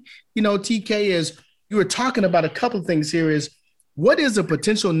me, TK, is you were talking about a couple of things here, is what is a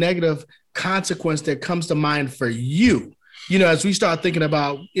potential negative consequence that comes to mind for you? As we start thinking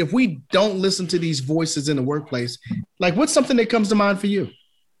about if we don't listen to these voices in the workplace, what's something that comes to mind for you?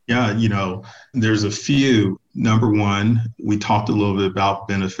 Yeah, there's a few. Number one, we talked a little bit about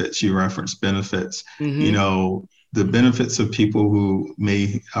benefits. You referenced benefits. Mm-hmm. The benefits of people who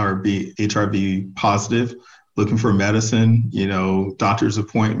may be HIV positive, looking for medicine, doctor's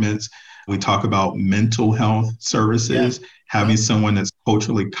appointments. We talk about mental health services, having someone that's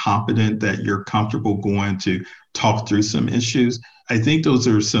culturally competent that you're comfortable going to talk through some issues. I think those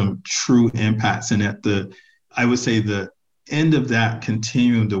are some true impacts. And I would say the end of that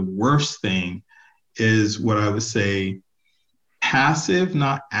continuum, the worst thing is what I would say, passive,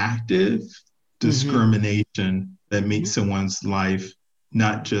 not active discrimination that makes someone's life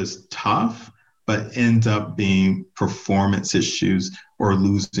not just tough, but ends up being performance issues or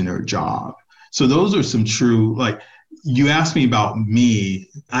losing their job. So those are some true, you asked me about me,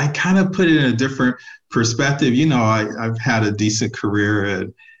 I kind of put it in a different perspective. I've had a decent career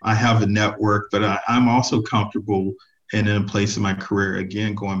and I have a network, but I'm also comfortable and in a place in my career,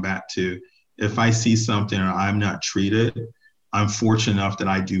 again, going back to, if I see something or I'm not treated, I'm fortunate enough that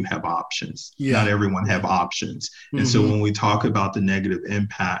I do have options. Yeah. Not everyone have options. And so when we talk about the negative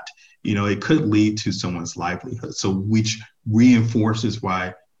impact, it could lead to someone's livelihood. So which reinforces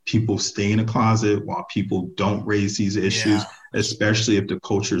why people stay in a closet, while people don't raise these issues, especially if the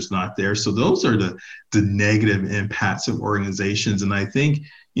culture is not there. So those are the negative impacts of organizations. And I think,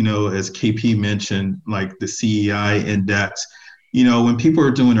 as KP mentioned, the CEI index, when people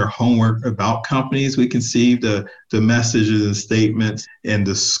are doing their homework about companies, we can see the messages and statements and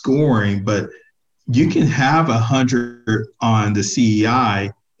the scoring, but you can have 100 on the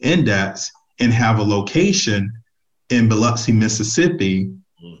CEI index and have a location in Biloxi, Mississippi,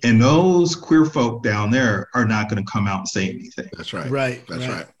 and those queer folk down there are not going to come out and say anything. That's right. That's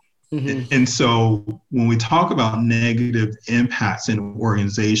right. Mm-hmm. And so when we talk about negative impacts in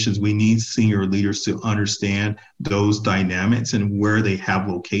organizations, we need senior leaders to understand those dynamics and where they have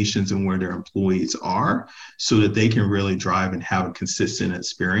locations and where their employees are, so that they can really drive and have a consistent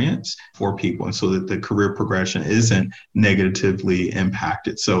experience for people, and so that the career progression isn't negatively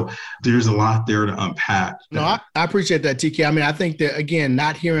impacted. So there's a lot there to unpack. No, I appreciate that, TK. I mean, I think that, again,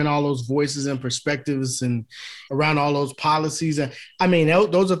 not hearing all those voices and perspectives and around all those policies, I mean,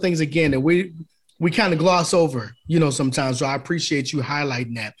 those are things, again, that we kind of gloss over, sometimes. So I appreciate you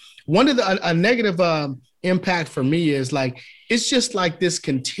highlighting that. One of a negative impact for me is it's just this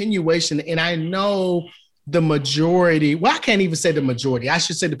continuation. And I know the majority, I can't even say the majority. I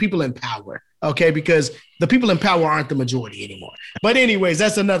should say the people in power. Okay. Because the people in power aren't the majority anymore. But anyways,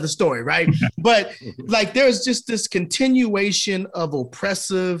 that's another story. Right. But there's just this continuation of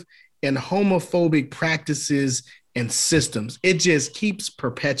oppressive and homophobic practices and systems. It just keeps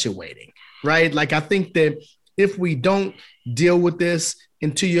perpetuating, right? Like, I think that if we don't deal with this,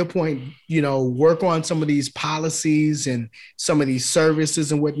 and to your point, work on some of these policies and some of these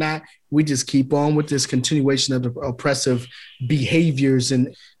services and whatnot, we just keep on with this continuation of the oppressive behaviors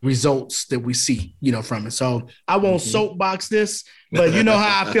and results that we see, from it. So I won't soapbox this, but you know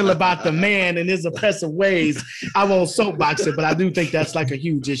how I feel about the man and his oppressive ways. I won't soapbox it, but I do think that's like a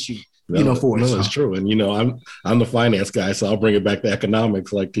huge issue. For us. No, it's true. And, I'm the finance guy, so I'll bring it back to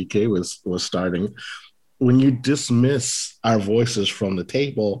economics like TK was starting. When you dismiss our voices from the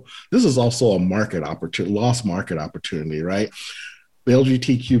table, this is also a market opportunity, lost market opportunity, right? The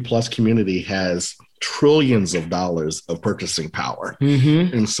LGBTQ plus community has trillions of dollars of purchasing power.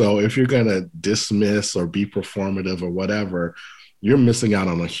 Mm-hmm. And so if you're going to dismiss or be performative or whatever, you're missing out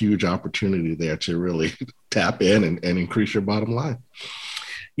on a huge opportunity there to really tap in and increase your bottom line.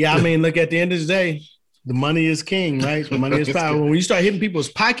 Yeah, look, at the end of the day, the money is king, right? The money is power. When you start hitting people's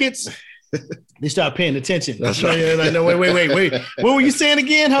pockets, they start paying attention. That's right. Like, no, wait. What were you saying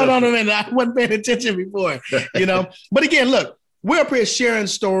again? Hold on a minute. I wasn't paying attention before, But again, look, we're up here sharing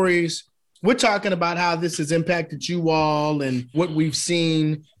stories. We're talking about how this has impacted you all and what we've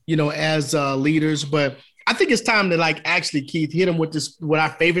seen, as leaders. But I think it's time to actually, Keith, hit them with our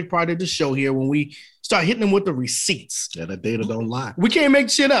favorite part of the show here when we start hitting them with the receipts. Yeah, the data don't lie. We can't make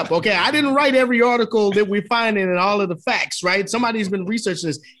shit up, okay? I didn't write every article that we're finding and all of the facts, right? Somebody's been researching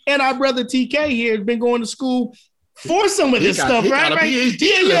this. And our brother TK here has been going to school for some of this stuff, right? Got a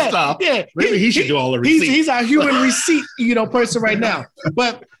PhD in this stuff. Yeah. Maybe he should do all the receipts. He's our human receipt, person right now.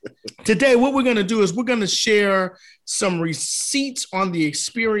 But today, what we're going to do is we're going to share some receipts on the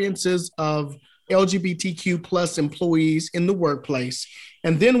experiences of LGBTQ plus employees in the workplace.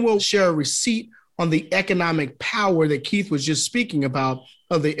 And then we'll share a receipt on the economic power that Keith was just speaking about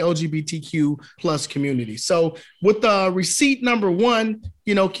of the LGBTQ plus community. So with receipt number one,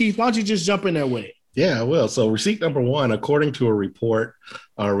 Keith, why don't you just jump in there with it? Yeah, I will. So receipt number one, according to a report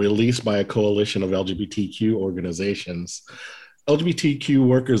released by a coalition of LGBTQ organizations, LGBTQ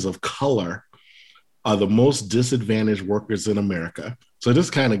workers of color are the most disadvantaged workers in America. So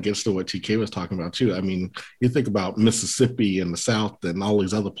this kind of gets to what TK was talking about too. You think about Mississippi and the South and all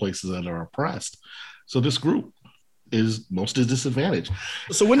these other places that are oppressed. So this group is most disadvantaged.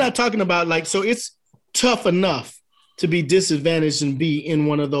 So we're not talking about so it's tough enough to be disadvantaged and be in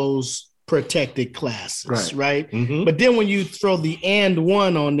one of those protected classes, right? Mm-hmm. But then when you throw the and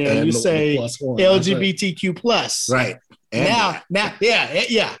one on there, and you say LGBTQ plus. Right. Now, Now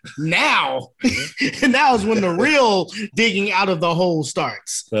is when the real digging out of the hole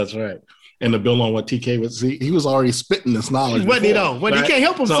starts. That's right. And to build on what TK was, he was already spitting this knowledge. What he know? He can't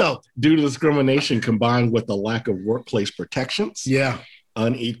help himself. So, due to discrimination combined with the lack of workplace protections,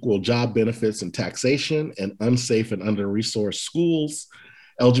 unequal job benefits and taxation, and unsafe and under-resourced schools,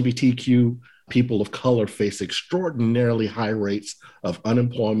 LGBTQ people of color face extraordinarily high rates of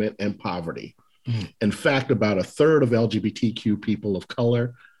unemployment and poverty. Mm. In fact, about a third of LGBTQ people of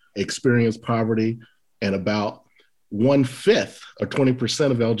color experience poverty, and about 1/5 or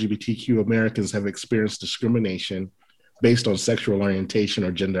 20% of LGBTQ Americans have experienced discrimination based on sexual orientation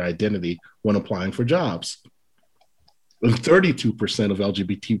or gender identity when applying for jobs. And 32% of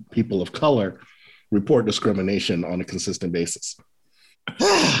LGBT people of color report discrimination on a consistent basis.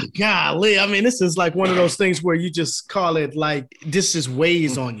 Golly, this is like one of those things where you just call it this just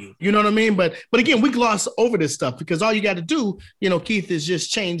weighs on you. You know what I mean? But again, we gloss over this stuff because all you got to do, Keith, is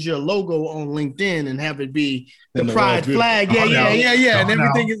just change your logo on LinkedIn and have it be the pride flag. Yeah. And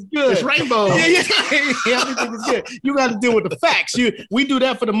everything is good. It's rainbow. Yeah, everything is good. You got to deal with the facts. We do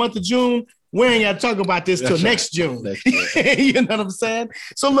that for the month of June. We ain't got to talk about this till next June. You know what I'm saying?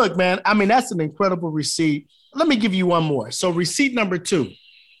 So look, man, that's an incredible receipt. Let me give you one more. So receipt number two,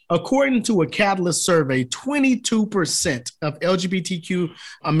 according to a Catalyst survey, 22% of LGBTQ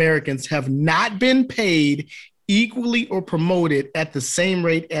Americans have not been paid equally or promoted at the same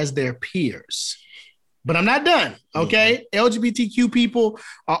rate as their peers. But I'm not done, okay? Mm-hmm. LGBTQ people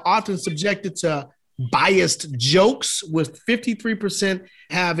are often subjected to biased jokes, with 53%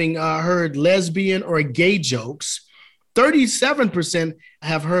 having heard lesbian or gay jokes. 37%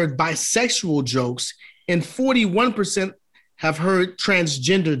 have heard bisexual jokes, and 41% have heard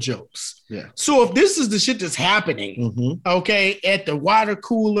transgender jokes. Yeah. So if this is the shit that's happening, okay, at the water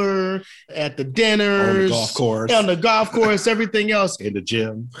cooler, at the dinners, on the golf course, everything else, in the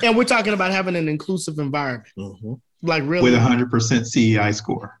gym, and we're talking about having an inclusive environment, like really with 100% CEI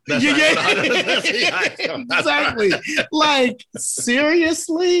score. That's right. Exactly.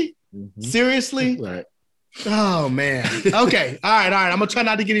 Seriously, right. Oh, man. Okay. All right. I'm going to try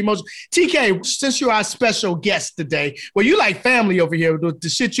not to get emotional. TK, since you're our special guest today, well, you like family over here with the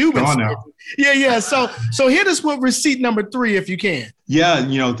shit you've been saying. Yeah. So hit us with receipt number 3, if you can.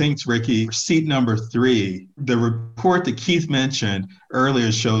 Yeah. Thanks, Ricky. Receipt number 3, the report that Keith mentioned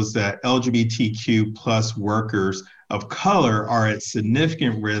earlier shows that LGBTQ plus workers of color are at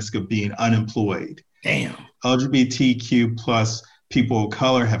significant risk of being unemployed. Damn. LGBTQ plus people of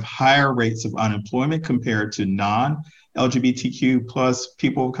color have higher rates of unemployment compared to non-LGBTQ plus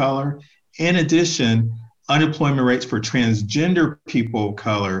people of color. In addition, unemployment rates for transgender people of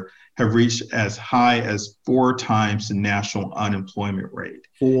color have reached as high as 4 times the national unemployment rate.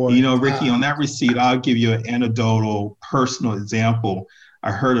 Ricky, on that receipt, I'll give you an anecdotal personal example.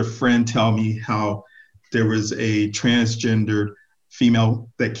 I heard a friend tell me how there was a transgender female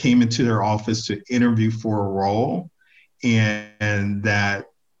that came into their office to interview for a role, and that,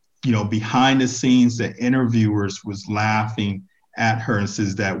 behind the scenes, the interviewers was laughing at her and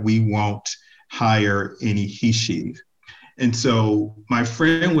says that we won't hire any he/she. And so my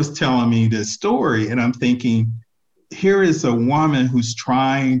friend was telling me this story, and I'm thinking, here is a woman who's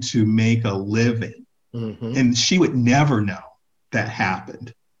trying to make a living, and she would never know that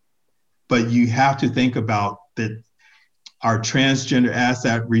happened. But you have to think about that our transgender, as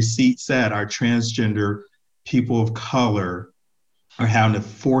that receipt said, our transgender people of color are having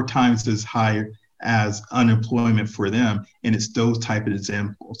 4 times as high as unemployment for them. And it's those type of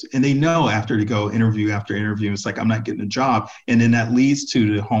examples. And they know after to go interview after interview, it's like, I'm not getting a job. And then that leads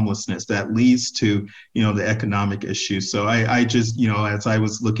to the homelessness, that leads to, the economic issues. So I just, as I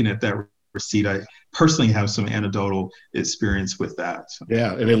was looking at that receipt, I personally have some anecdotal experience with that. So.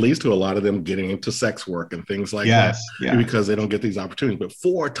 Yeah, and it leads to a lot of them getting into sex work and things like that because they don't get these opportunities. But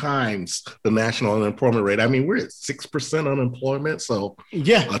 4 times the national unemployment rate. I mean, we're at 6% unemployment, so a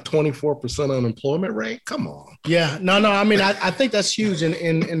 24% unemployment rate. Come on. Yeah, no. I mean, I think that's huge, and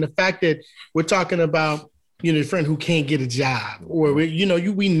the fact that we're talking about a friend who can't get a job, or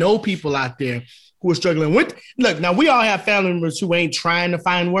we know people out there who are struggling with. Look, now we all have family members who ain't trying to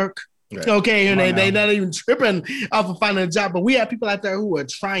find work. Right. Okay, and they're not even tripping off of finding a job, but we have people out there who are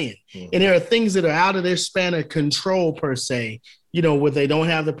trying, and there are things that are out of their span of control per se, where they don't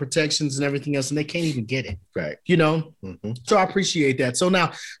have the protections and everything else, and they can't even get it. Right. So I appreciate that. So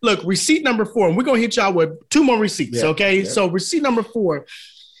now, look, receipt number 4, and we're going to hit y'all with 2 more receipts, okay? Yeah. So receipt number 4,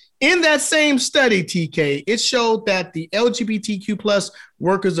 in that same study, TK, it showed that the LGBTQ plus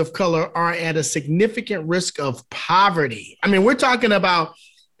workers of color are at a significant risk of poverty. I mean, we're talking about,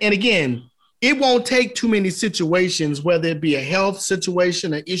 and again, it won't take too many situations, whether it be a health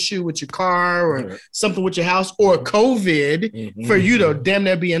situation, an issue with your car, or something with your house, or COVID, for you to damn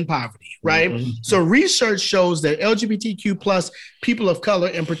near be in poverty, right? So research shows that LGBTQ plus people of color,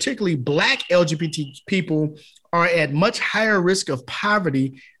 and particularly Black LGBT people, are at much higher risk of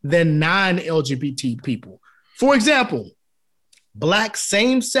poverty than non-LGBT people. For example, Black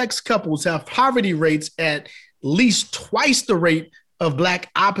same-sex couples have poverty rates at least twice the rate of Black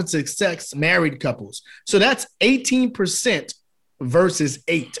opposite sex married couples. So that's 18% versus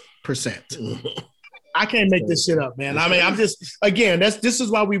 8%. I can't make this shit up, man. I mean, I'm just, again, this is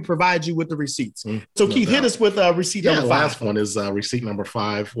why we provide you with the receipts. So Keith, hit us with receipt number 5. The last one is receipt number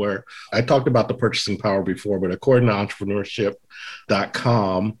 5, where I talked about the purchasing power before, but according to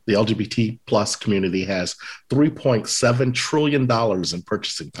entrepreneurship.com, the LGBT plus community has $3.7 trillion in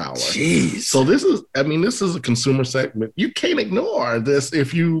purchasing power. Jeez. So this is a consumer segment. You can't ignore this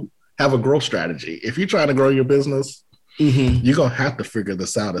if you have a growth strategy. If you're trying to grow your business, you're going to have to figure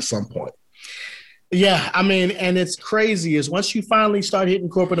this out at some point. Yeah, I mean, and it's crazy is once you finally start hitting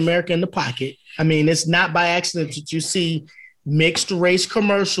corporate America in the pocket, I mean, it's not by accident that you see mixed race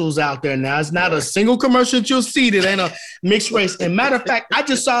commercials out there now. It's not a single commercial that you'll see that ain't a mixed race. And matter of fact, I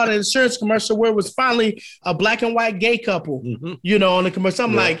just saw an insurance commercial where it was finally a Black and white gay couple, on the commercial.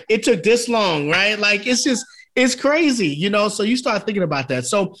 I'm like, it took this long, right? Like, it's crazy, so you start thinking about that.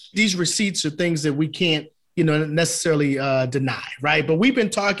 So these receipts are things that we can't, necessarily deny, right? But we've been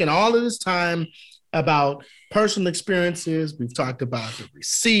talking all of this time about personal experiences. We've talked about the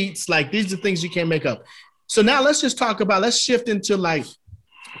receipts. Like, these are things you can't make up. So now let's shift into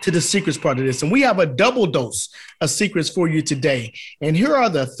to the secrets part of this. And we have a double dose of secrets for you today. And here are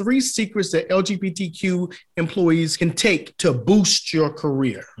the 3 secrets that LGBTQ employees can take to boost your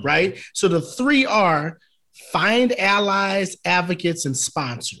career, right? So the 3 are: find allies, advocates, and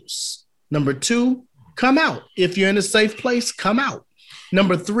sponsors. Number 2, come out. If you're in a safe place, come out.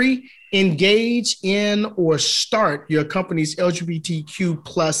 Number 3, engage in or start your company's LGBTQ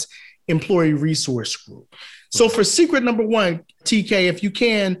plus employee resource group. So for secret number one, TK, if you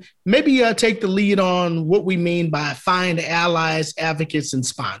can, maybe take the lead on what we mean by find allies, advocates, and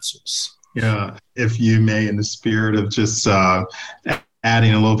sponsors. Yeah, if you may, in the spirit of just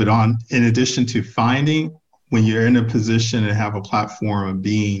adding a little bit on, in addition to finding, when you're in a position and have a platform of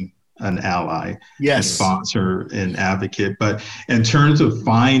being an ally, yes, a sponsor, and advocate. But in terms of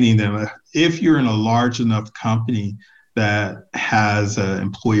finding them, if you're in a large enough company that has an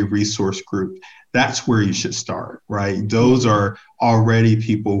employee resource group, that's where you should start, right? Those are already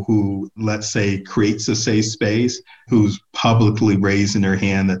people who, let's say, creates a safe space, who's publicly raising their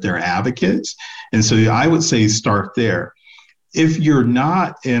hand that they're advocates. And so I would say start there. If you're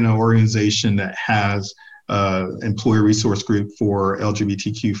not in an organization that has employee resource group for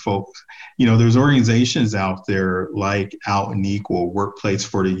LGBTQ folks, there's organizations out there like Out and Equal, Workplace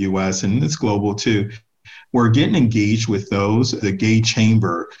for the US, and it's global too. We're getting engaged with those, the Gay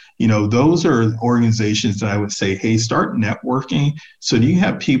Chamber, those are organizations that I would say, hey, start networking. So you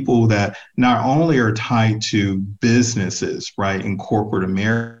have people that not only are tied to businesses, right, in corporate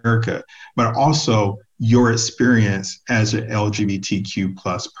America, but also your experience as an LGBTQ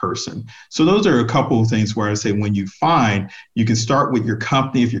plus person. So those are a couple of things where I say when you find, you can start with your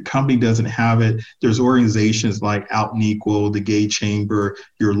company. If your company doesn't have it, there's organizations like Out and Equal, the Gay Chamber,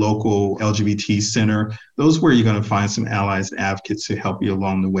 your local LGBT center. Those are where you're going to find some allies and advocates to help you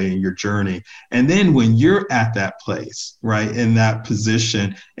along the way in your journey. And then when you're at that place, right, in that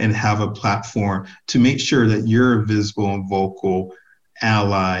position and have a platform, to make sure that you're visible and vocal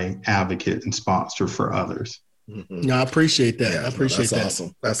ally, advocate, and sponsor for others. Mm-hmm. No, I appreciate that. Yeah, I appreciate that.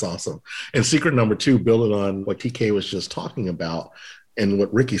 Awesome. That's awesome. And secret number two, building on what TK was just talking about and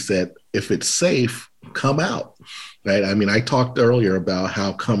what Ricky said, if it's safe, come out, right? I mean, I talked earlier about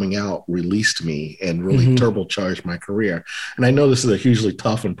how coming out released me and really turbocharged my career. And I know this is a hugely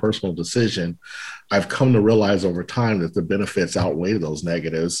tough and personal decision. I've come to realize over time that the benefits outweigh those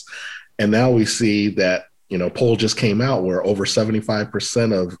negatives. And now we see that poll just came out where over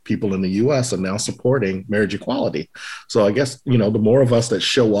 75% of people in the U.S. are now supporting marriage equality. So I guess, the more of us that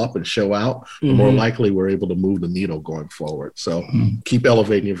show up and show out, the more likely we're able to move the needle going forward. So keep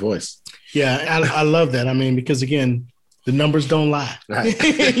elevating your voice. Yeah, I love that. I mean, because again, the numbers don't lie, right.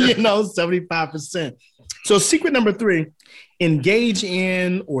 75%. So secret number three, engage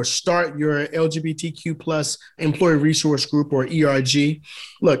in or start your LGBTQ plus employee resource group or ERG.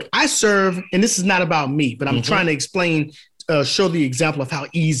 Look, I serve, and this is not about me, but I'm trying to explain, show the example of how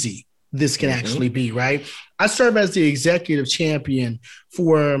easy this can actually be, right? I serve as the executive champion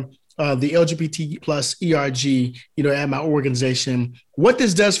for the LGBT plus ERG, at my organization. What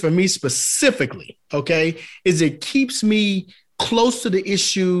this does for me specifically, okay, is it keeps me close to the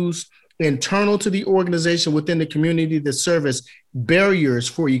issues internal to the organization within the community that serve as barriers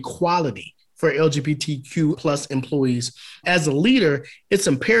for equality for LGBTQ plus employees. As a leader, it's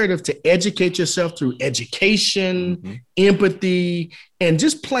imperative to educate yourself through education, empathy, and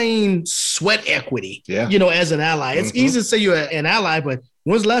just plain sweat equity, as an ally. It's easy to say you're an ally, but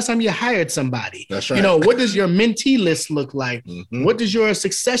when's the last time you hired somebody? That's right. What does your mentee list look like? What does your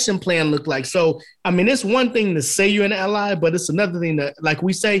succession plan look like? So, I mean, it's one thing to say you're an ally, but it's another thing to, like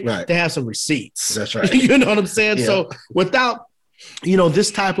we say, to have some receipts. That's right. You know what I'm saying? Yeah. So without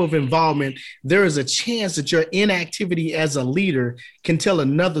this type of involvement, there is a chance that your inactivity as a leader can tell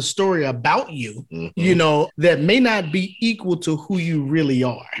another story about you, that may not be equal to who you really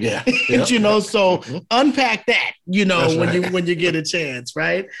are. Yeah. So unpack that, when you get a chance,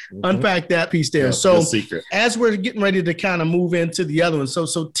 right? Unpack that piece there. So as we're getting ready to kind of move into the other one. So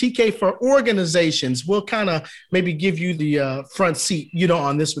TK, for organizations, we'll kind of maybe give you the front seat,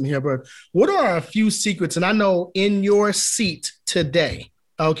 on this one here, but what are a few secrets? And I know in your seat today,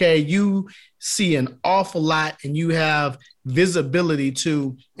 okay, you see an awful lot and you have visibility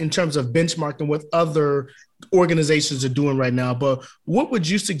to in terms of benchmarking what other organizations are doing right now. But what would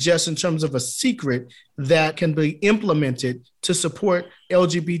you suggest in terms of a secret that can be implemented to support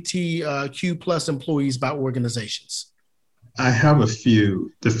LGBTQ plus employees by organizations? I have a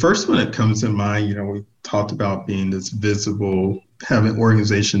few. The first one that comes to mind, we talked about being this visible, having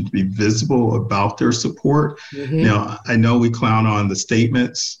organizations be visible about their support. Now, I know we clown on the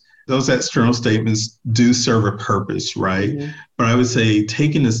statements. Those external statements do serve a purpose, right? But I would say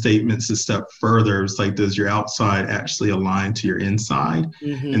taking the statements a step further, it's like, does your outside actually align to your inside?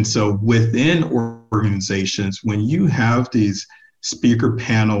 And so within organizations, when you have these speaker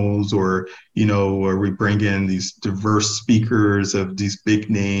panels or we bring in these diverse speakers of these big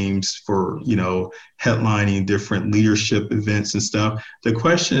names for, headlining different leadership events and stuff, the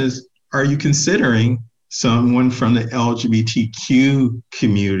question is, are you considering someone from the LGBTQ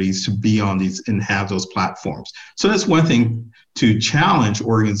communities to be on these and have those platforms. So that's one thing to challenge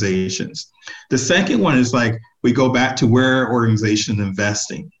organizations. The second one is like, we go back to where organizations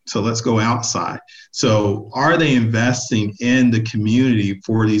investing. So let's go outside. So are they investing in the community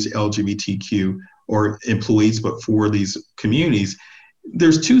for these LGBTQ or employees, but for these communities?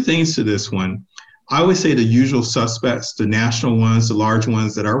 There's two things to this one. I would say the usual suspects, the national ones, the large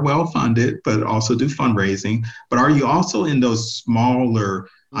ones that are well-funded, but also do fundraising. But are you also in those smaller,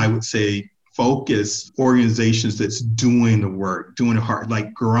 I would say, focused organizations that's doing the work, doing it hard,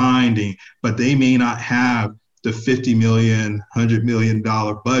 like grinding, but they may not have the $50 million, $100 million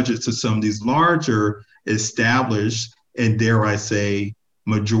budgets of some of these larger established and, dare I say,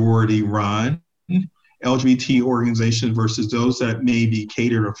 majority run LGBT organizations versus those that maybe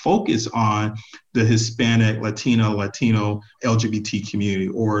cater to focus on the Hispanic, Latino LGBT community,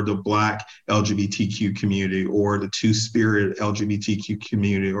 or the Black LGBTQ community, or the Two-Spirit LGBTQ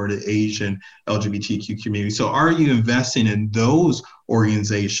community, or the Asian LGBTQ community. So are you investing in those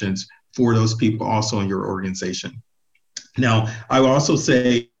organizations for those people also in your organization? Now, I will also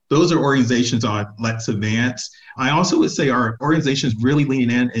say those are organizations on Let's Advance. I also would say our organizations really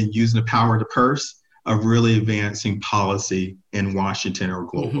leaning in and using the power of the purse of really advancing policy in Washington or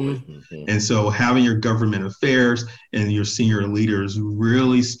globally. Mm-hmm. And so having your government affairs and your senior leaders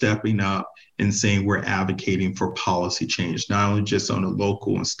really stepping up and saying we're advocating for policy change, not only just on the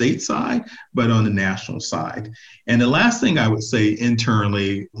local and state side, but on the national side. And the last thing I would say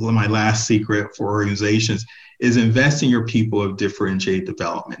internally, my last secret for organizations is invest in your people of differentiated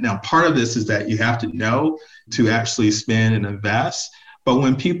development. Now, part of this is that you have to know to actually spend and invest. But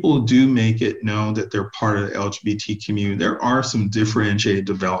when people do make it known that they're part of the LGBT community, there are some differentiated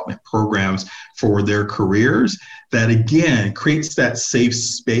development programs for their careers that, again, creates that safe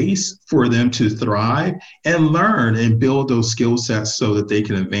space for them to thrive and learn and build those skill sets so that they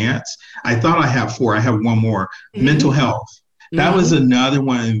can advance. I thought I have four. I have one more. Mm-hmm. Mental health. That was another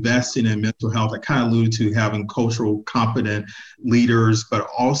one, investing in mental health. I kind of alluded to having cultural competent leaders, but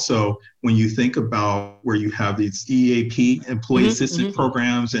also when you think about where you have these EAP, employee assistance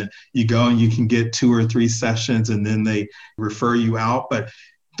programs, and you go and you can get 2 or 3 sessions and then they refer you out. But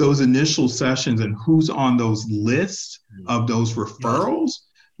those initial sessions and who's on those lists of those referrals,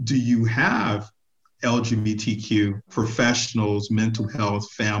 do you have LGBTQ professionals, mental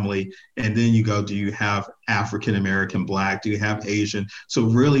health, family, and then you go, do you have African American, Black, do you have Asian? So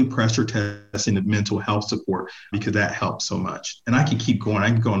really pressure testing the mental health support, because that helps so much. And I can keep going.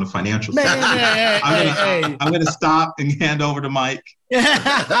 I can go on the financial side. I'm going to stop and hand over to Mike.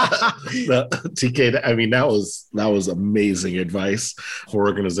 TK, I mean, that was amazing advice for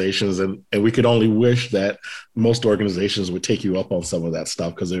organizations. And we could only wish that most organizations would take you up on some of that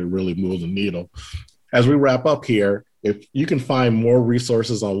stuff, because it really moves the needle. As we wrap up here, if you can find more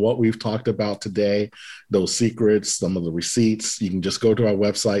resources on what we've talked about today, those secrets, some of the receipts, you can just go to our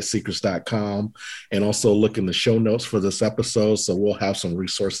website, secrets.com, and also look in the show notes for this episode. So we'll have some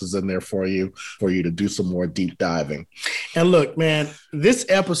resources in there for you to do some more deep diving. And look, man, this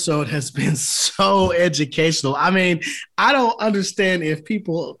episode has been so educational. I mean, I don't understand if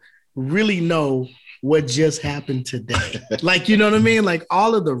people really know what just happened today. Like, you know what I mean? Like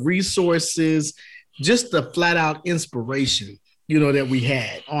all of the resources, just the flat out inspiration, you know, that we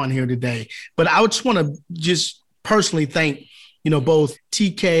had on here today. But I just want to just personally thank, you know, both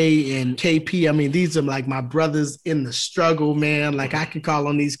TK and KP. I mean, these are like my brothers in the struggle, man. Like I can call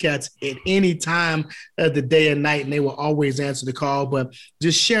on these cats at any time of the day and night, and they will always answer the call. But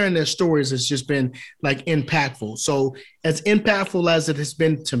just sharing their stories has just been like impactful. So as impactful as it has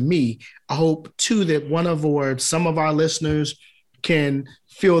been to me, I hope too that one of or some of our listeners can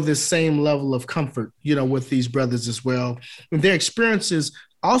feel this same level of comfort, you know, with these brothers as well. And their experiences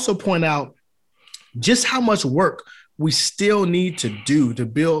also point out just how much work we still need to do to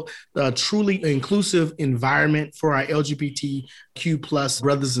build a truly inclusive environment for our LGBTQ plus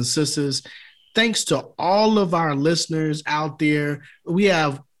brothers and sisters. Thanks to all of our listeners out there. We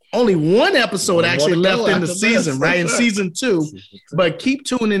have only one episode actually left in the season, right? In season 2. But keep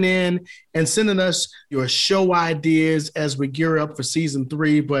tuning in and sending us your show ideas as we gear up for season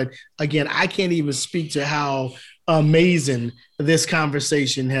 3. But again, I can't even speak to how amazing this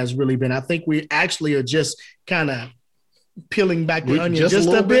conversation has really been. I think we actually are just kind of peeling back the onion just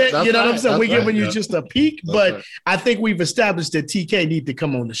a bit. You know what I'm saying? We're giving you just a peek, but I think we've established that TK need to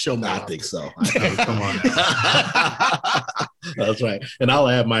come on the show more. I think so. Come on. That's right. And I'll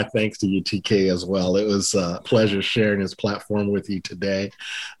add my thanks to you, TK, as well. It was a pleasure sharing this platform with you today.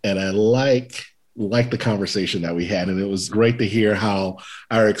 And I like the conversation that we had. And it was great to hear how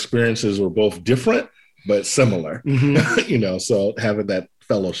our experiences were both different, but similar. Mm-hmm. So having that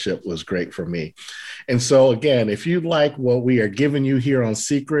fellowship was great for me. And so again, if you like what we are giving you here on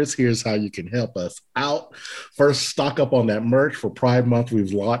Secrets, here's how you can help us out. First, stock up on that merch. For Pride Month,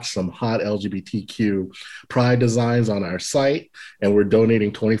 we've launched some hot LGBTQ pride designs on our site, and we're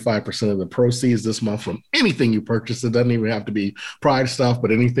donating 25% of the proceeds this month from anything you purchase. It doesn't even have to be pride stuff,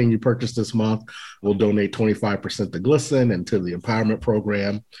 but anything you purchase this month, we'll donate 25% to GLSEN and to the Empowerment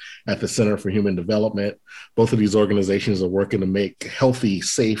Program at the Center for Human Development. Both of these organizations are working to make healthy,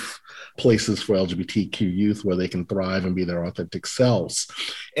 safe places for LGBTQ youth where they can thrive and be their authentic selves.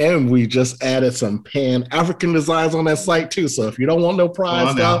 And we just added some Pan-African designs on that site too. So if you don't want no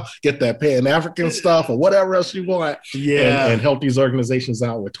pride stuff, get that Pan-African stuff or whatever else you want. And help these organizations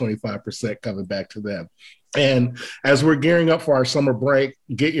out with 25% coming back to them. And as we're gearing up for our summer break,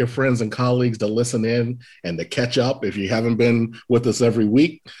 get your friends and colleagues to listen in and to catch up. If you haven't been with us every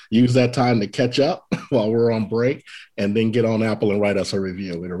week, use that time to catch up while we're on break, and then get on Apple and write us a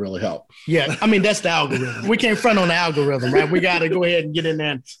review. It'll really help. Yeah, I mean, that's the algorithm. We can't front on the algorithm, right? We got to go ahead and get in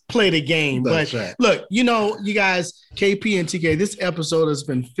there and play the game. That's right. Look, you guys, KP and TK, this episode has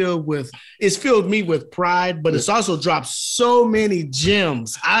been filled me with pride, but it's also dropped so many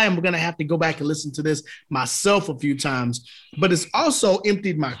gems. I am going to have to go back and listen to this myself a few times, but it's also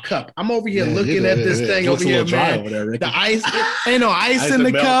emptied my cup. I'm over here looking at this thing over here, man. Over there, the ice, ain't no ice in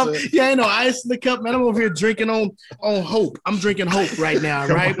the cup. Yeah, ain't no ice in the cup, man. I'm over here drinking on hope. I'm drinking hope right now,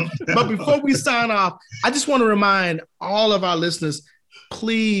 right? But before we sign off, I just want to remind all of our listeners,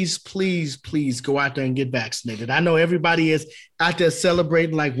 please, please, please go out there and get vaccinated. I know everybody is out there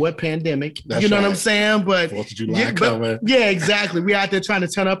celebrating like what pandemic, you know what I'm saying? But 4th of July coming. Yeah, exactly. We out there trying to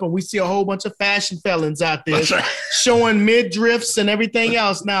turn up, and we see a whole bunch of fashion felons out there showing midriffs and everything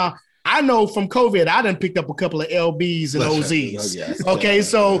else. Now, I know from COVID, I done picked up a couple of LBs and OZs. Okay,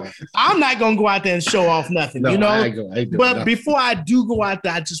 so I'm not going to go out there and show off nothing, But before I do go out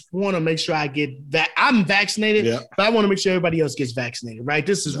there, I just want to make sure I get I'm vaccinated, but I want to make sure everybody else gets vaccinated, right?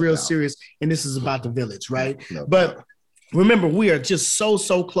 This is real serious, and this is about the village, right? But remember, we are just so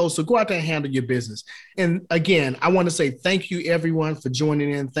close. So go out there and handle your business. And again, I want to say thank you, everyone, for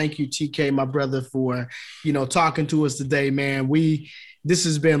joining in. Thank you, TK, my brother, for, talking to us today, man. This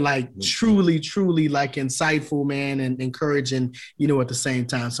has been like truly like insightful, man, and encouraging, at the same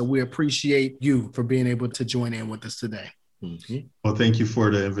time. So we appreciate you for being able to join in with us today. Mm-hmm. Well, thank you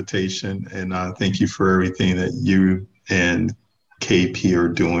for the invitation, and thank you for everything that you and KP are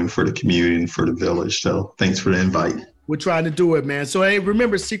doing for the community and for the village. So thanks for the invite. We're trying to do it, man. So hey,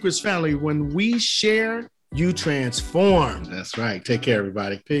 remember, Secrets family, when we share, you transform. That's right. Take care,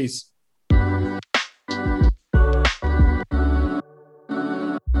 everybody. Peace.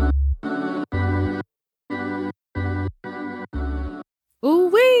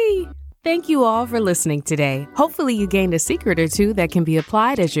 Ooh-wee! Thank you all for listening today. Hopefully you gained a secret or two that can be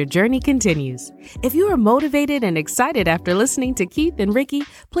applied as your journey continues. If you are motivated and excited after listening to Keith and Ricky,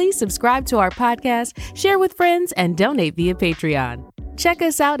 please subscribe to our podcast, share with friends, and donate via Patreon. Check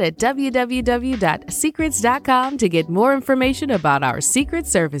us out at www.secrets.com to get more information about our secret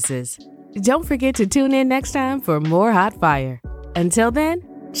services. Don't forget to tune in next time for more hot fire. Until then,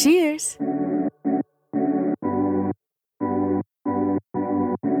 cheers!